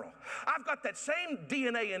Dr. Summerall. I've got that same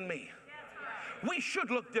DNA in me. We should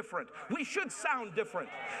look different. We should sound different.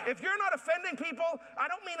 If you're not offending people, I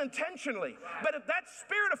don't mean intentionally, but if that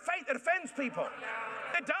spirit of faith that offends people,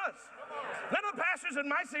 it does. None of the pastors in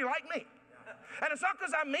my city like me. And it's not because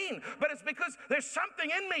I'm mean, but it's because there's something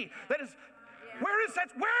in me that is, where is that?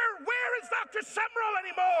 Where is Dr. Summerall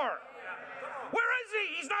anymore? Where is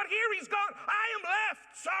he? He's not here. He's gone. I am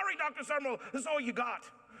left. Sorry, Dr. Summerall. This is all you got.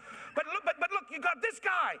 But look, you got this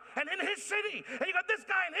guy and in his city, and you got this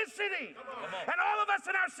guy in his city. And all of us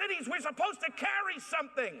in our cities, we're supposed to carry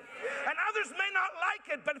something. And others may not like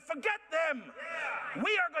it, but forget them.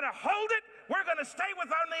 We are going to hold it. We're going to stay with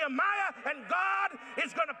our Nehemiah, and God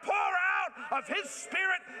is going to pour out of His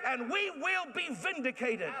Spirit, and we will be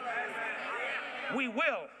vindicated. We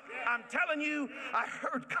will. I'm telling you, I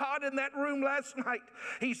heard God in that room last night.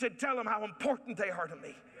 He said, tell them how important they are to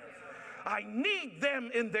me. I need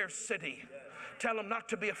them in their city. Tell them not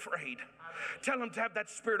to be afraid. Tell them to have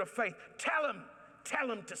that spirit of faith. Tell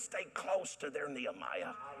them to stay close to their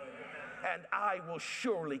Nehemiah. And I will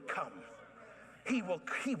surely come. He will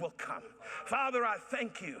come. Father, I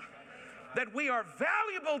thank you that we are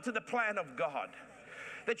valuable to the plan of God.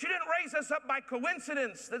 That you didn't raise us up by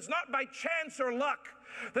coincidence. That's not by chance or luck.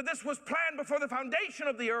 That this was planned before the foundation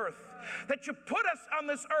of the earth. That you put us on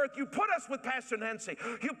this earth. You put us with Pastor Nancy.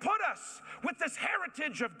 You put us with this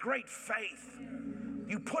heritage of great faith.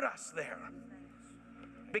 You put us there.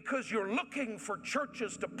 Because you're looking for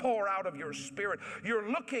churches to pour out of your Spirit. You're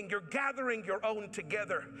gathering your own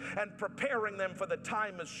together and preparing them for the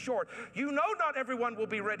time is short. You know not everyone will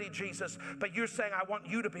be ready, Jesus, but you're saying, I want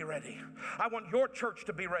you to be ready. I want your church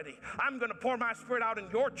to be ready. I'm going to pour my Spirit out in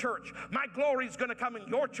your church. My glory is going to come in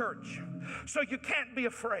your church. So you can't be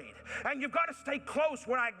afraid. And you've got to stay close.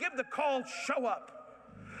 When I give the call, show up.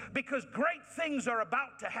 Because great things are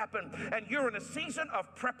about to happen, and you're in a season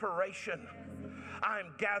of preparation.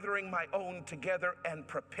 I'm gathering my own together and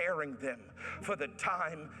preparing them, for the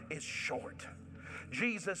time is short.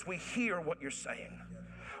 Jesus, we hear what you're saying.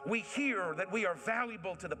 We hear that we are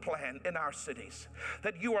valuable to the plan in our cities,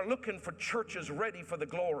 that you are looking for churches ready for the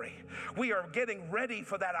glory. We are getting ready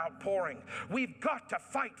for that outpouring. We've got to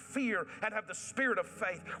fight fear and have the spirit of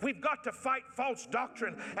faith. We've got to fight false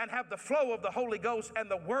doctrine and have the flow of the Holy Ghost and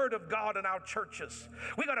the Word of God in our churches.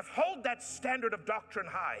 We've got to hold that standard of doctrine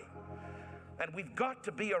high. And we've got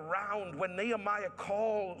to be around when Nehemiah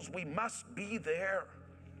calls. We must be there.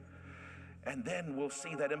 And then we'll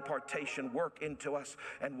see that impartation work into us,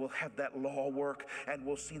 and we'll have that law work, and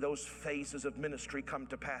we'll see those phases of ministry come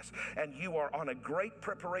to pass. And you are on a great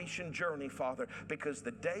preparation journey, Father, because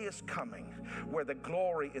the day is coming where the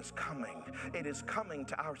glory is coming. It is coming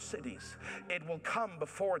to our cities. It will come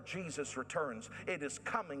before Jesus returns. It is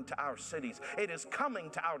coming to our cities. It is coming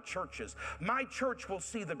to our churches. My church will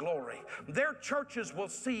see the glory. Their churches will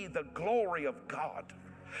see the glory of God.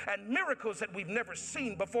 And miracles that we've never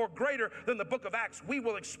seen before, greater than the book of Acts, we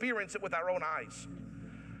will experience it with our own eyes.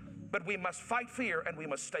 But we must fight fear, and we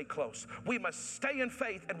must stay close. We must stay in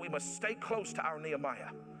faith, and we must stay close to our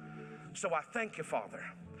Nehemiah. So I thank you, Father.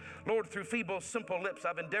 Lord, through feeble, simple lips,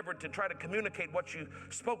 I've endeavored to try to communicate what you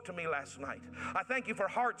spoke to me last night. I thank you for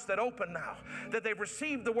hearts that open now, that they've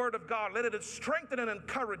received the word of God. Let it strengthen and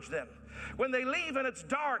encourage them. When they leave and it's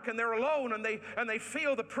dark and they're alone and they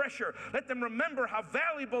feel the pressure, let them remember how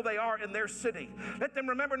valuable they are in their city. Let them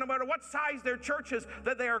remember, no matter what size their church is,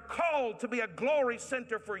 that they are called to be a glory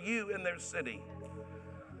center for you in their city.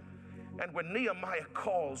 And when Nehemiah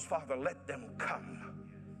calls, Father, let them come.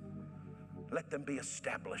 Let them be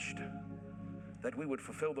established, that we would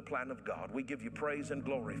fulfill the plan of God. We give you praise and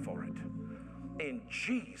glory for it. In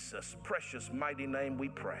Jesus' precious, mighty name we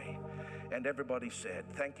pray. And everybody said,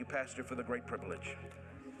 thank you, Pastor, for the great privilege.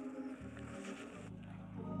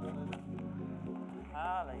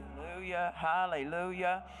 Hallelujah,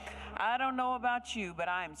 hallelujah. I don't know about you, but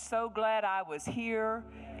I am so glad I was here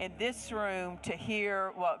in this room to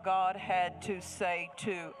hear what God had to say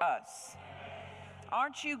to us.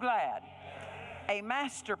 Aren't you glad? A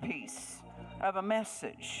masterpiece of a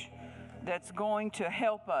message that's going to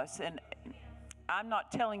help us. And I'm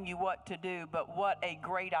not telling you what to do, but what a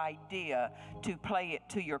great idea to play it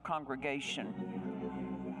to your congregation.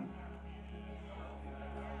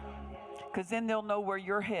 Because then they'll know where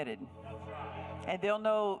you're headed, and they'll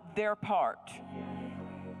know their part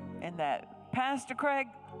in that. Pastor Craig,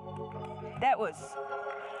 that was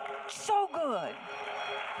so good.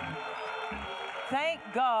 Thank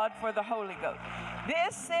God for the Holy Ghost.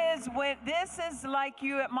 This is like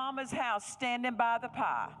you at Mama's house standing by the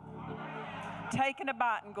pie, taking a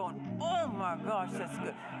bite and going, oh my gosh, that's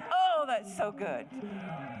good. Oh, that's so good.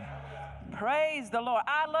 Praise the Lord.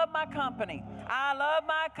 I love my company. I love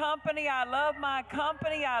my company. I love my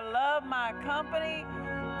company. I love my company.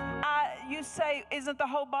 You say, isn't the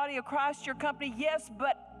whole body of Christ your company? Yes,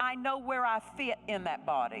 but I know where I fit in that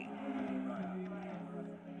body.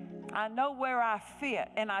 I know where I fit,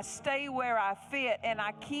 and I stay where I fit, and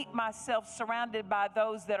I keep myself surrounded by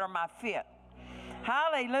those that are my fit.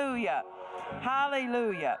 Hallelujah.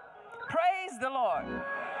 Hallelujah. Praise the Lord.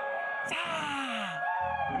 Yeah.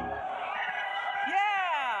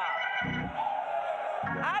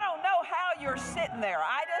 I don't know how you're sitting there.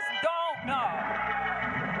 I just don't know.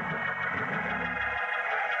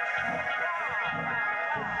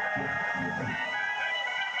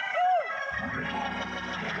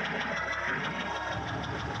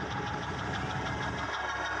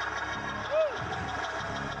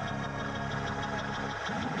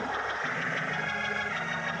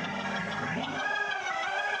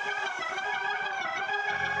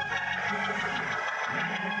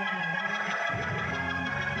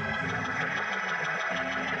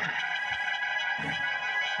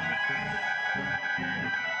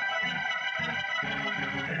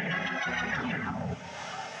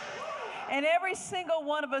 And every single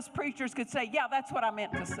one of us preachers could say, yeah, that's what I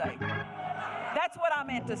meant to say. That's what I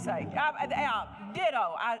meant to say.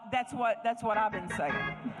 Ditto. That's what I've been saying.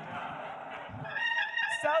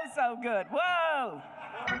 So good. Whoa.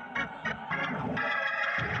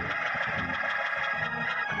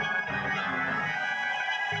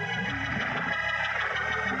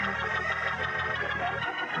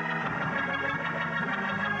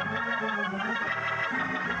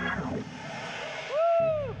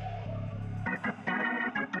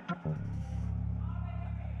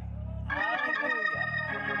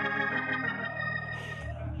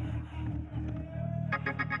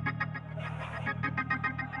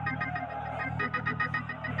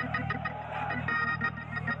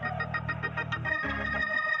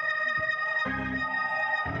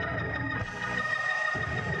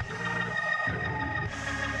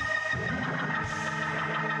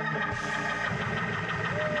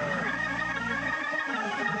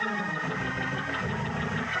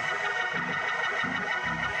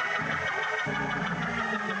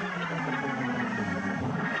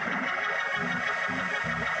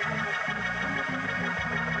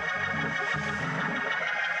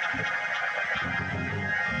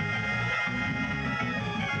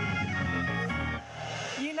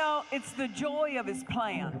 It's the joy of his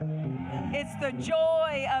plan. It's the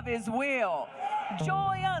joy of His will.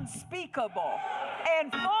 Joy unspeakable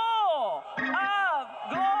and full of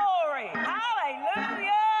glory.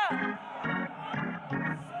 Hallelujah.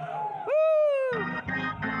 Woo.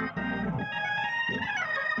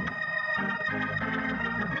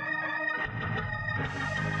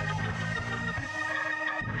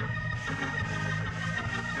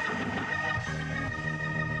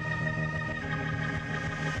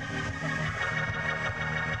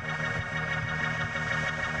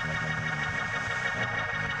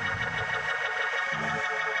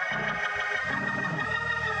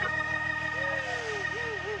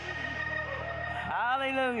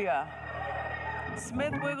 Hallelujah.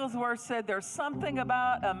 Smith Wigglesworth said there's something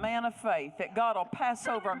about a man of faith that God will pass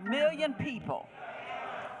over 1 million people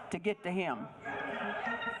to get to him.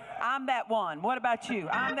 I'm that one. What about you?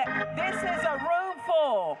 I'm that. This is a room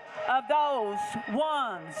full of those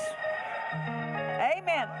ones.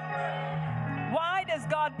 Amen. Why does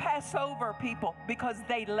God pass over people? Because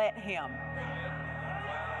they let Him.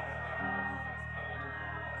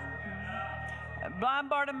 Blind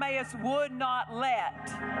Bartimaeus would not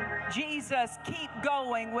let Jesus keep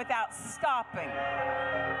going without stopping.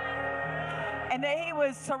 And that he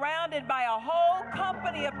was surrounded by a whole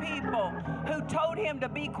company of people who told him to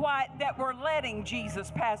be quiet, that were letting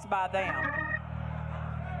Jesus pass by them.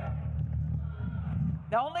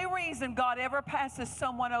 The only reason God ever passes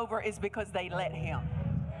someone over is because they let Him.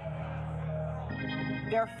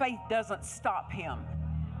 Their faith doesn't stop Him.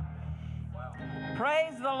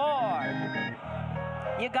 Praise the Lord.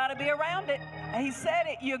 You got to be around it. He said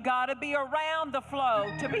it. You got to be around the flow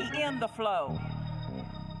to be in the flow.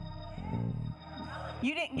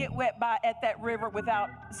 You didn't get wet at that river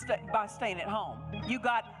by staying at home. You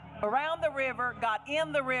got around the river, got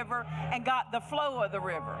in the river, and got the flow of the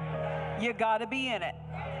river. You got to be in it.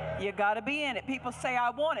 You got to be in it. People say,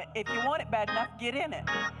 I want it. If you want it bad enough, get in it.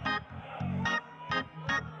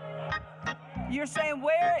 You're saying,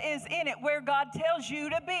 where is in it? Where God tells you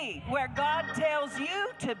to be. Where God tells you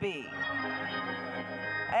to be.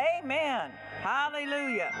 Amen.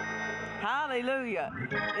 Hallelujah. Hallelujah.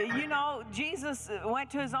 You know, Jesus went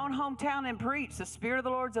to His own hometown and preached, the Spirit of the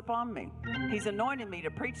Lord's upon me. He's anointed me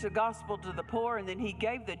to preach the gospel to the poor, and then He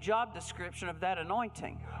gave the job description of that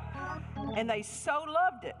anointing. And they so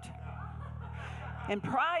loved it and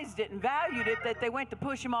prized it and valued it that they went to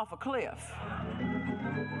push Him off a cliff.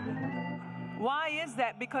 Why is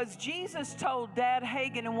that? Because Jesus told Dad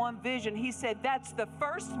Hagin in one vision, He said, that's the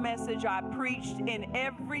first message I preached in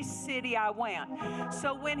every city I went.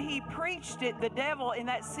 So when He preached it, the devil in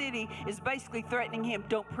that city is basically threatening him,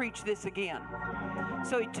 don't preach this again.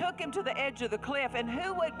 So He took him to the edge of the cliff, and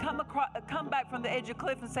who would come back from the edge of the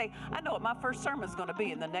cliff and say, I know what my first sermon is going to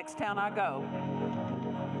be in the next town I go.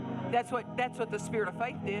 That's what the Spirit of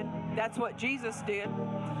faith did. That's what Jesus did.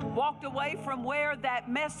 Walked away from where that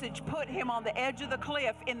message put him on the edge of the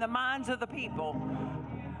cliff in the minds of the people.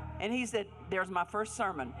 And he said, there's my first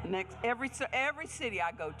sermon. Next, every city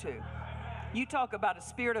I go to. You talk about a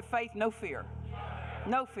spirit of faith, no fear.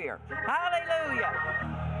 No fear. Hallelujah.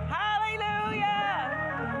 Hallelujah.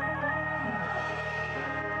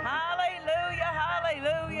 Hallelujah.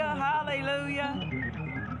 Hallelujah. Hallelujah.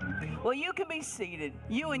 Well, you can be seated,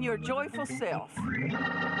 you and your joyful self.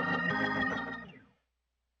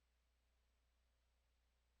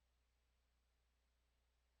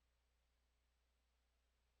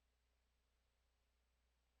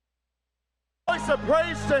 Voice of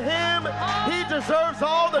praise to Him. He deserves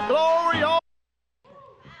all the glory.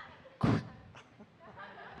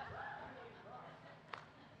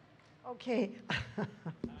 Okay,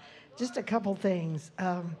 just a couple things.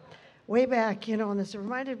 Way back, and this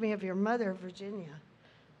reminded me of your mother, Virginia,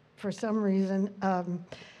 for some reason,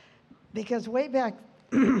 because way back,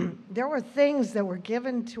 there were things that were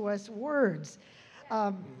given to us, words.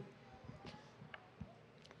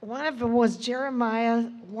 One of them was Jeremiah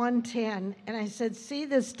 1:10, and I said, see,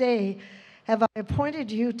 this day have I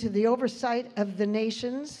appointed you to the oversight of the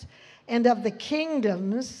nations and of the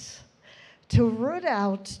kingdoms, to root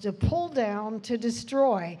out, to pull down, to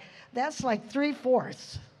destroy. That's like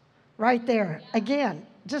 3/4 right there. Again,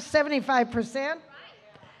 just 75%.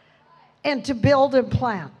 And to build and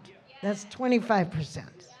plant. That's 25%.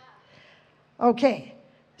 Okay,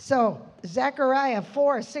 so Zechariah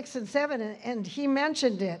 4:6 and 7, and he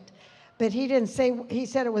mentioned it, but he didn't say, he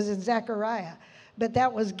said it was in Zechariah, but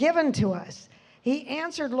that was given to us. He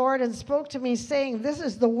answered, Lord, and spoke to me, saying, this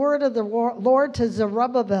is the word of the Lord to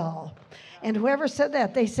Zerubbabel. And whoever said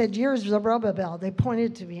that, they said, you're Zerubbabel. They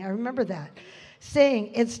pointed to me. I remember that.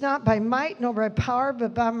 Saying, it's not by might nor by power,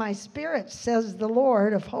 but by my Spirit, says the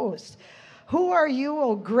Lord of hosts. Who are you,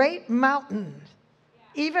 O great mountain?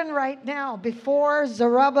 Even right now, before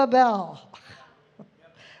Zerubbabel,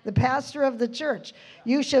 the pastor of the church,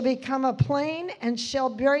 you shall become a plain and shall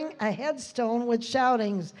bring a headstone with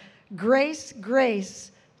shoutings, grace,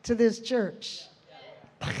 grace to this church.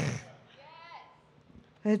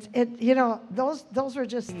 Those were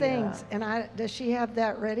just things. And does she have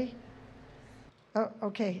that ready? Oh,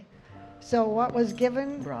 okay. So what was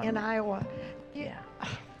given in Iowa? Yeah.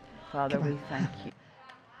 Father, we thank you.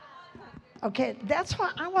 Okay, that's why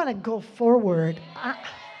I want to go forward. I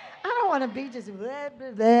don't want to be just blah,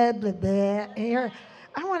 blah, blah, blah, blah here.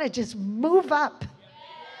 I want to just move up.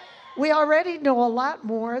 We already know a lot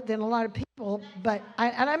more than a lot of people, but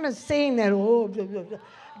I'm not saying that, blah, blah, blah.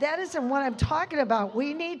 That isn't what I'm talking about.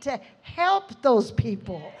 We need to help those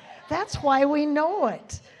people. That's why we know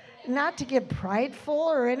it. Not to get prideful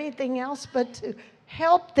or anything else, but to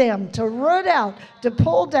help them, to root out, to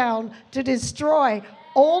pull down, to destroy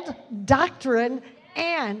old doctrine,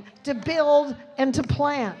 and to build and to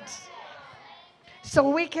plant. So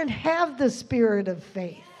we can have the spirit of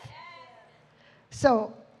faith.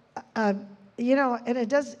 So, and it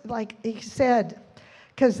does, like he said,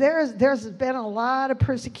 because there's been a lot of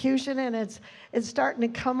persecution, and it's starting to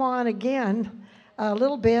come on again a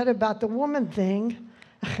little bit about the woman thing.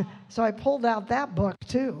 So I pulled out that book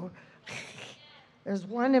too. There's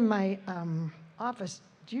one in my office.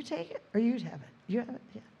 Do you take it or you have it? You have it?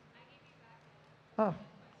 Yeah. Oh,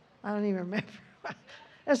 I don't even remember.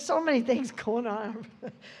 There's so many things going on.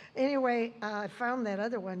 Anyway, I found that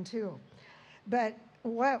other one too. But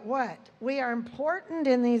what? We are important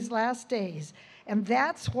in these last days. And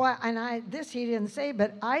that's why, this he didn't say,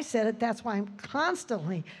 but I said it, that's why I'm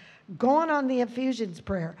constantly going on the Ephesians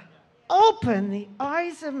prayer. Open the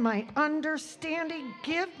eyes of my understanding.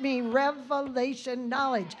 Give me revelation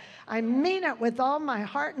knowledge. I mean it with all my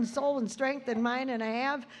heart and soul and strength and mind, and I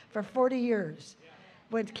have for 40 years.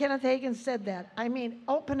 When Kenneth Hagin said that, I mean,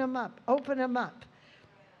 open them up,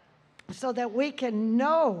 so that we can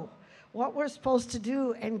know what we're supposed to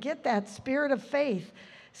do and get that spirit of faith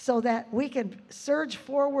so that we can surge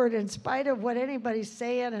forward in spite of what anybody's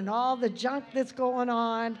saying and all the junk that's going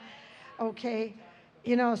on, okay?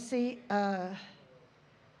 And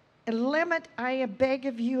I beg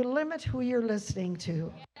of you, limit who you're listening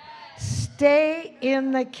to. Stay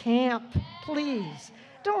in the camp, please.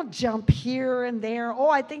 Don't jump here and there. Oh,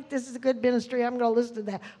 I think this is a good ministry. I'm going to listen to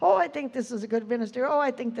that. Oh, I think this is a good ministry. Oh, I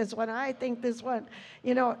think this one. I think this one.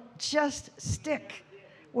 Just stick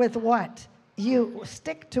with what? You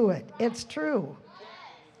stick to it. It's true.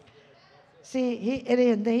 See,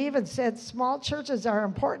 they even said, small churches are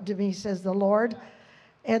important to me, says the Lord.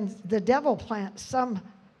 And the devil plants some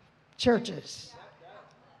churches.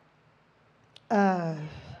 I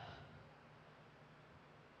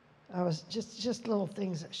was just little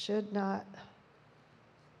things that should not.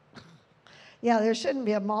 Yeah, there shouldn't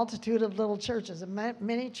be a multitude of little churches.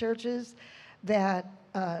 Many churches that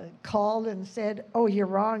called and said, "Oh, you're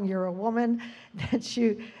wrong. You're a woman." That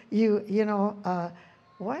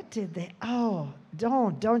what did they? Oh,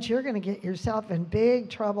 don't. You're going to get yourself in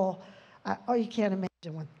big trouble. You can't imagine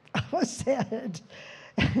what was said.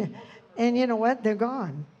 And you know what? They're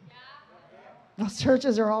gone. Those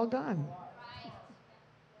churches are all gone.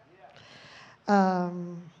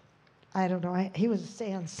 I don't know. He was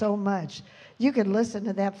saying so much. You could listen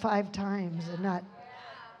to that 5 times and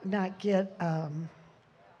not get.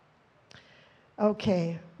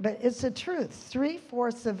 Okay, but it's the truth.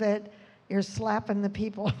 3/4 of it, you're slapping the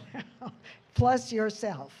people plus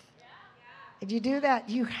yourself. If you do that,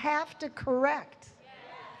 you have to correct.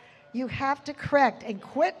 You have to correct and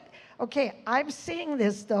quit. Okay, I'm seeing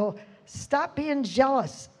this though. Stop being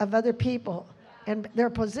jealous of other people and their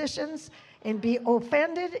positions and be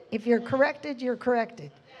offended. If you're corrected, you're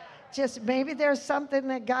corrected. Just maybe there's something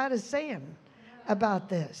that God is saying about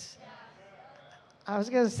this. I was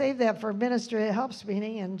going to save that for Ministry Helps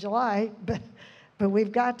meeting in July, but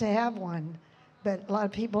we've got to have one. But a lot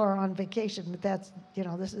of people are on vacation, but that's,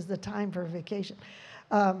 this is the time for vacation.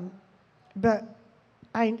 But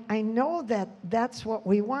I know that that's what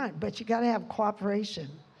we want, but you got to have cooperation.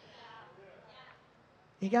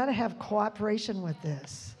 You got to have cooperation with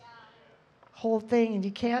this whole thing, and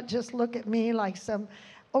you can't just look at me like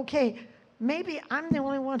okay, maybe I'm the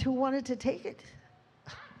only one who wanted to take it.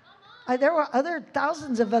 There were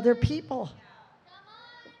thousands of other people.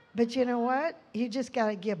 But you know what? You just got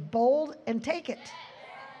to get bold and take it.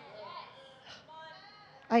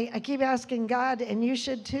 I keep asking God, and you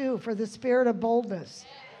should too, for the spirit of boldness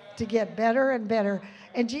to get better and better.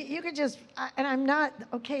 And you could just, and I'm not,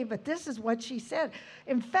 okay, but this is what she said.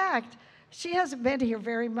 In fact, she hasn't been here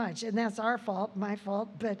very much, and that's our fault, my fault.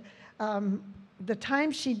 But the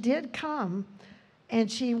time she did come, and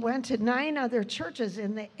she went to 9 other churches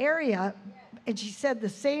in the area, and she said the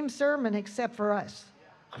same sermon except for us.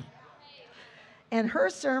 And her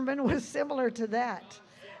sermon was similar to that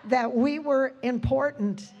we were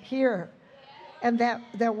important here, and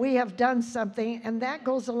that we have done something, and that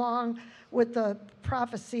goes along with the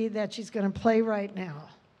prophecy that she's going to play right now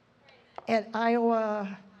at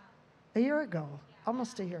Iowa a year ago,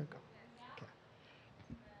 almost a year ago. Okay.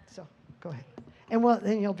 So go ahead, and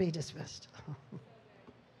then you'll be dismissed.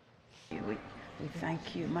 We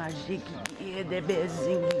thank you, Majiki, the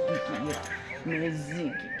Bezingi,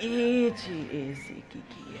 Meziki, Eziki,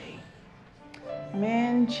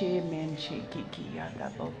 Menchi, Kiki,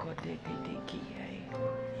 Adaboko,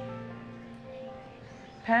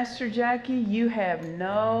 Pastor Jackie, you have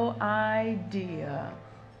no idea.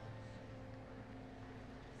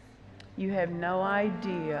 You have no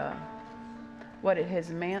idea what it has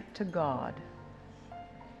meant to God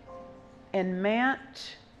and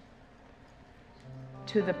meant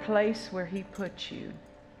to the place where He put you,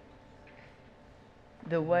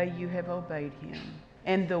 the way you have obeyed Him,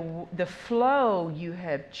 and the flow you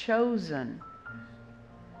have chosen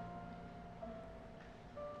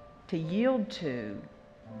to yield to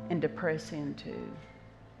and to press into.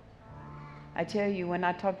 I tell you, when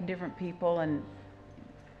I talk to different people, and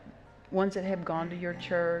ones that have gone to your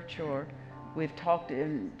church, or we've talked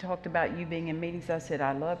about you being in meetings, I said,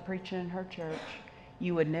 I love preaching in her church.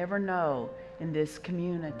 You would never know in this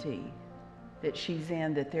community that she's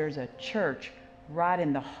in that there's a church right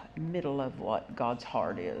in the middle of what God's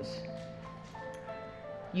heart is.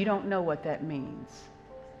 You don't know what that means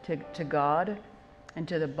to God and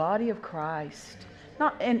to the body of Christ.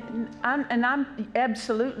 I'm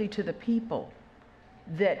absolutely to the people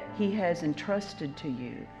that He has entrusted to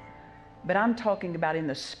you. But I'm talking about in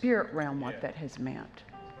the spirit realm what that has meant.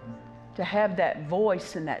 To have that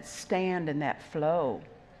voice and that stand and that flow.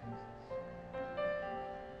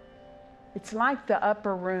 It's like the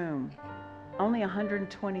upper room. Only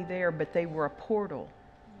 120 there, but they were a portal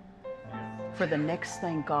for the next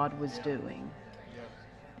thing God was doing.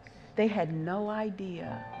 They had no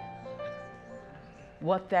idea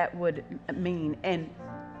what that would mean. And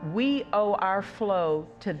we owe our flow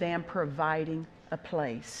to them providing a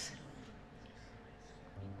place.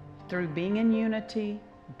 Through being in unity,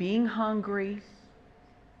 being hungry,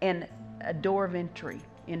 and a door of entry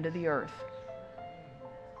into the earth.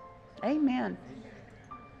 Amen.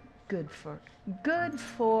 Good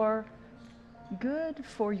for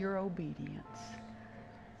your obedience.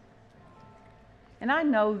 And I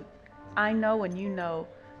know and you know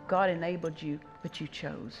God enabled you, but you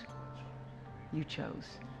chose. You chose.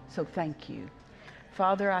 So thank you.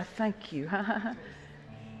 Father, I thank you.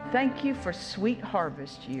 Thank you for sweet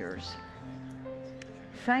harvest years.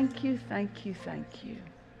 Thank you, thank you, thank you.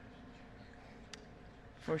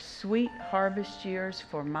 For sweet harvest years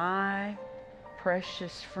for my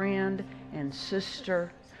precious friend and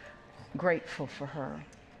sister. Grateful for her.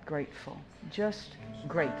 Grateful. Just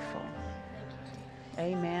grateful.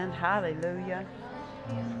 Amen. Hallelujah.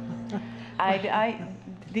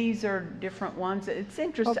 These are different ones. It's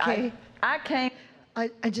interesting. Okay.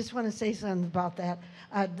 I just want to say something about that.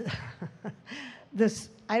 I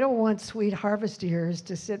don't want sweet harvest years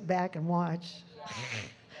to sit back and watch.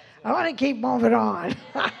 I want to keep moving on.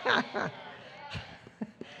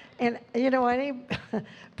 And, any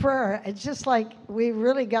prayer, it's just like we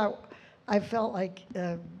really I felt like,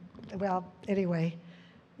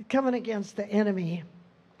 coming against the enemy.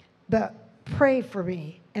 But pray for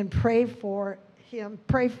me and pray for him,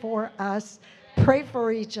 pray for us, pray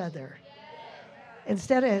for each other.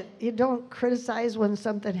 Instead of, you don't criticize when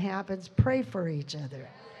something happens, pray for each other.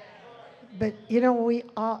 But, you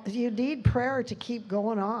need prayer to keep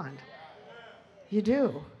going on. You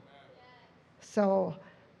do. So,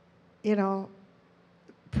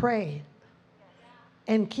 pray.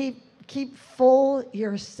 And keep full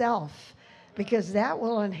yourself, because that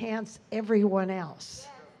will enhance everyone else.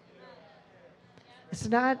 It's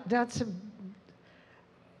not some...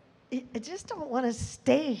 I just don't want to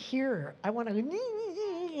stay here. I want to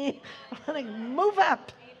move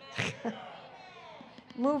up.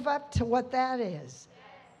 Move up to what that is.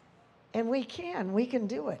 And we can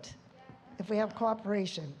do it if we have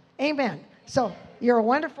cooperation. Amen. So you're a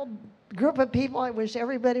wonderful group of people. I wish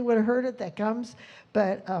everybody would have heard it that comes.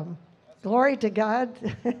 But glory to God.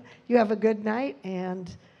 You have a good night. And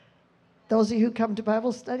those of you who come to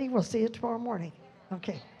Bible study, we'll see you tomorrow morning.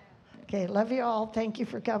 Okay. Okay, love you all. Thank you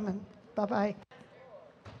for coming. Bye-bye.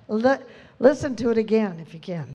 Listen to it again if you can.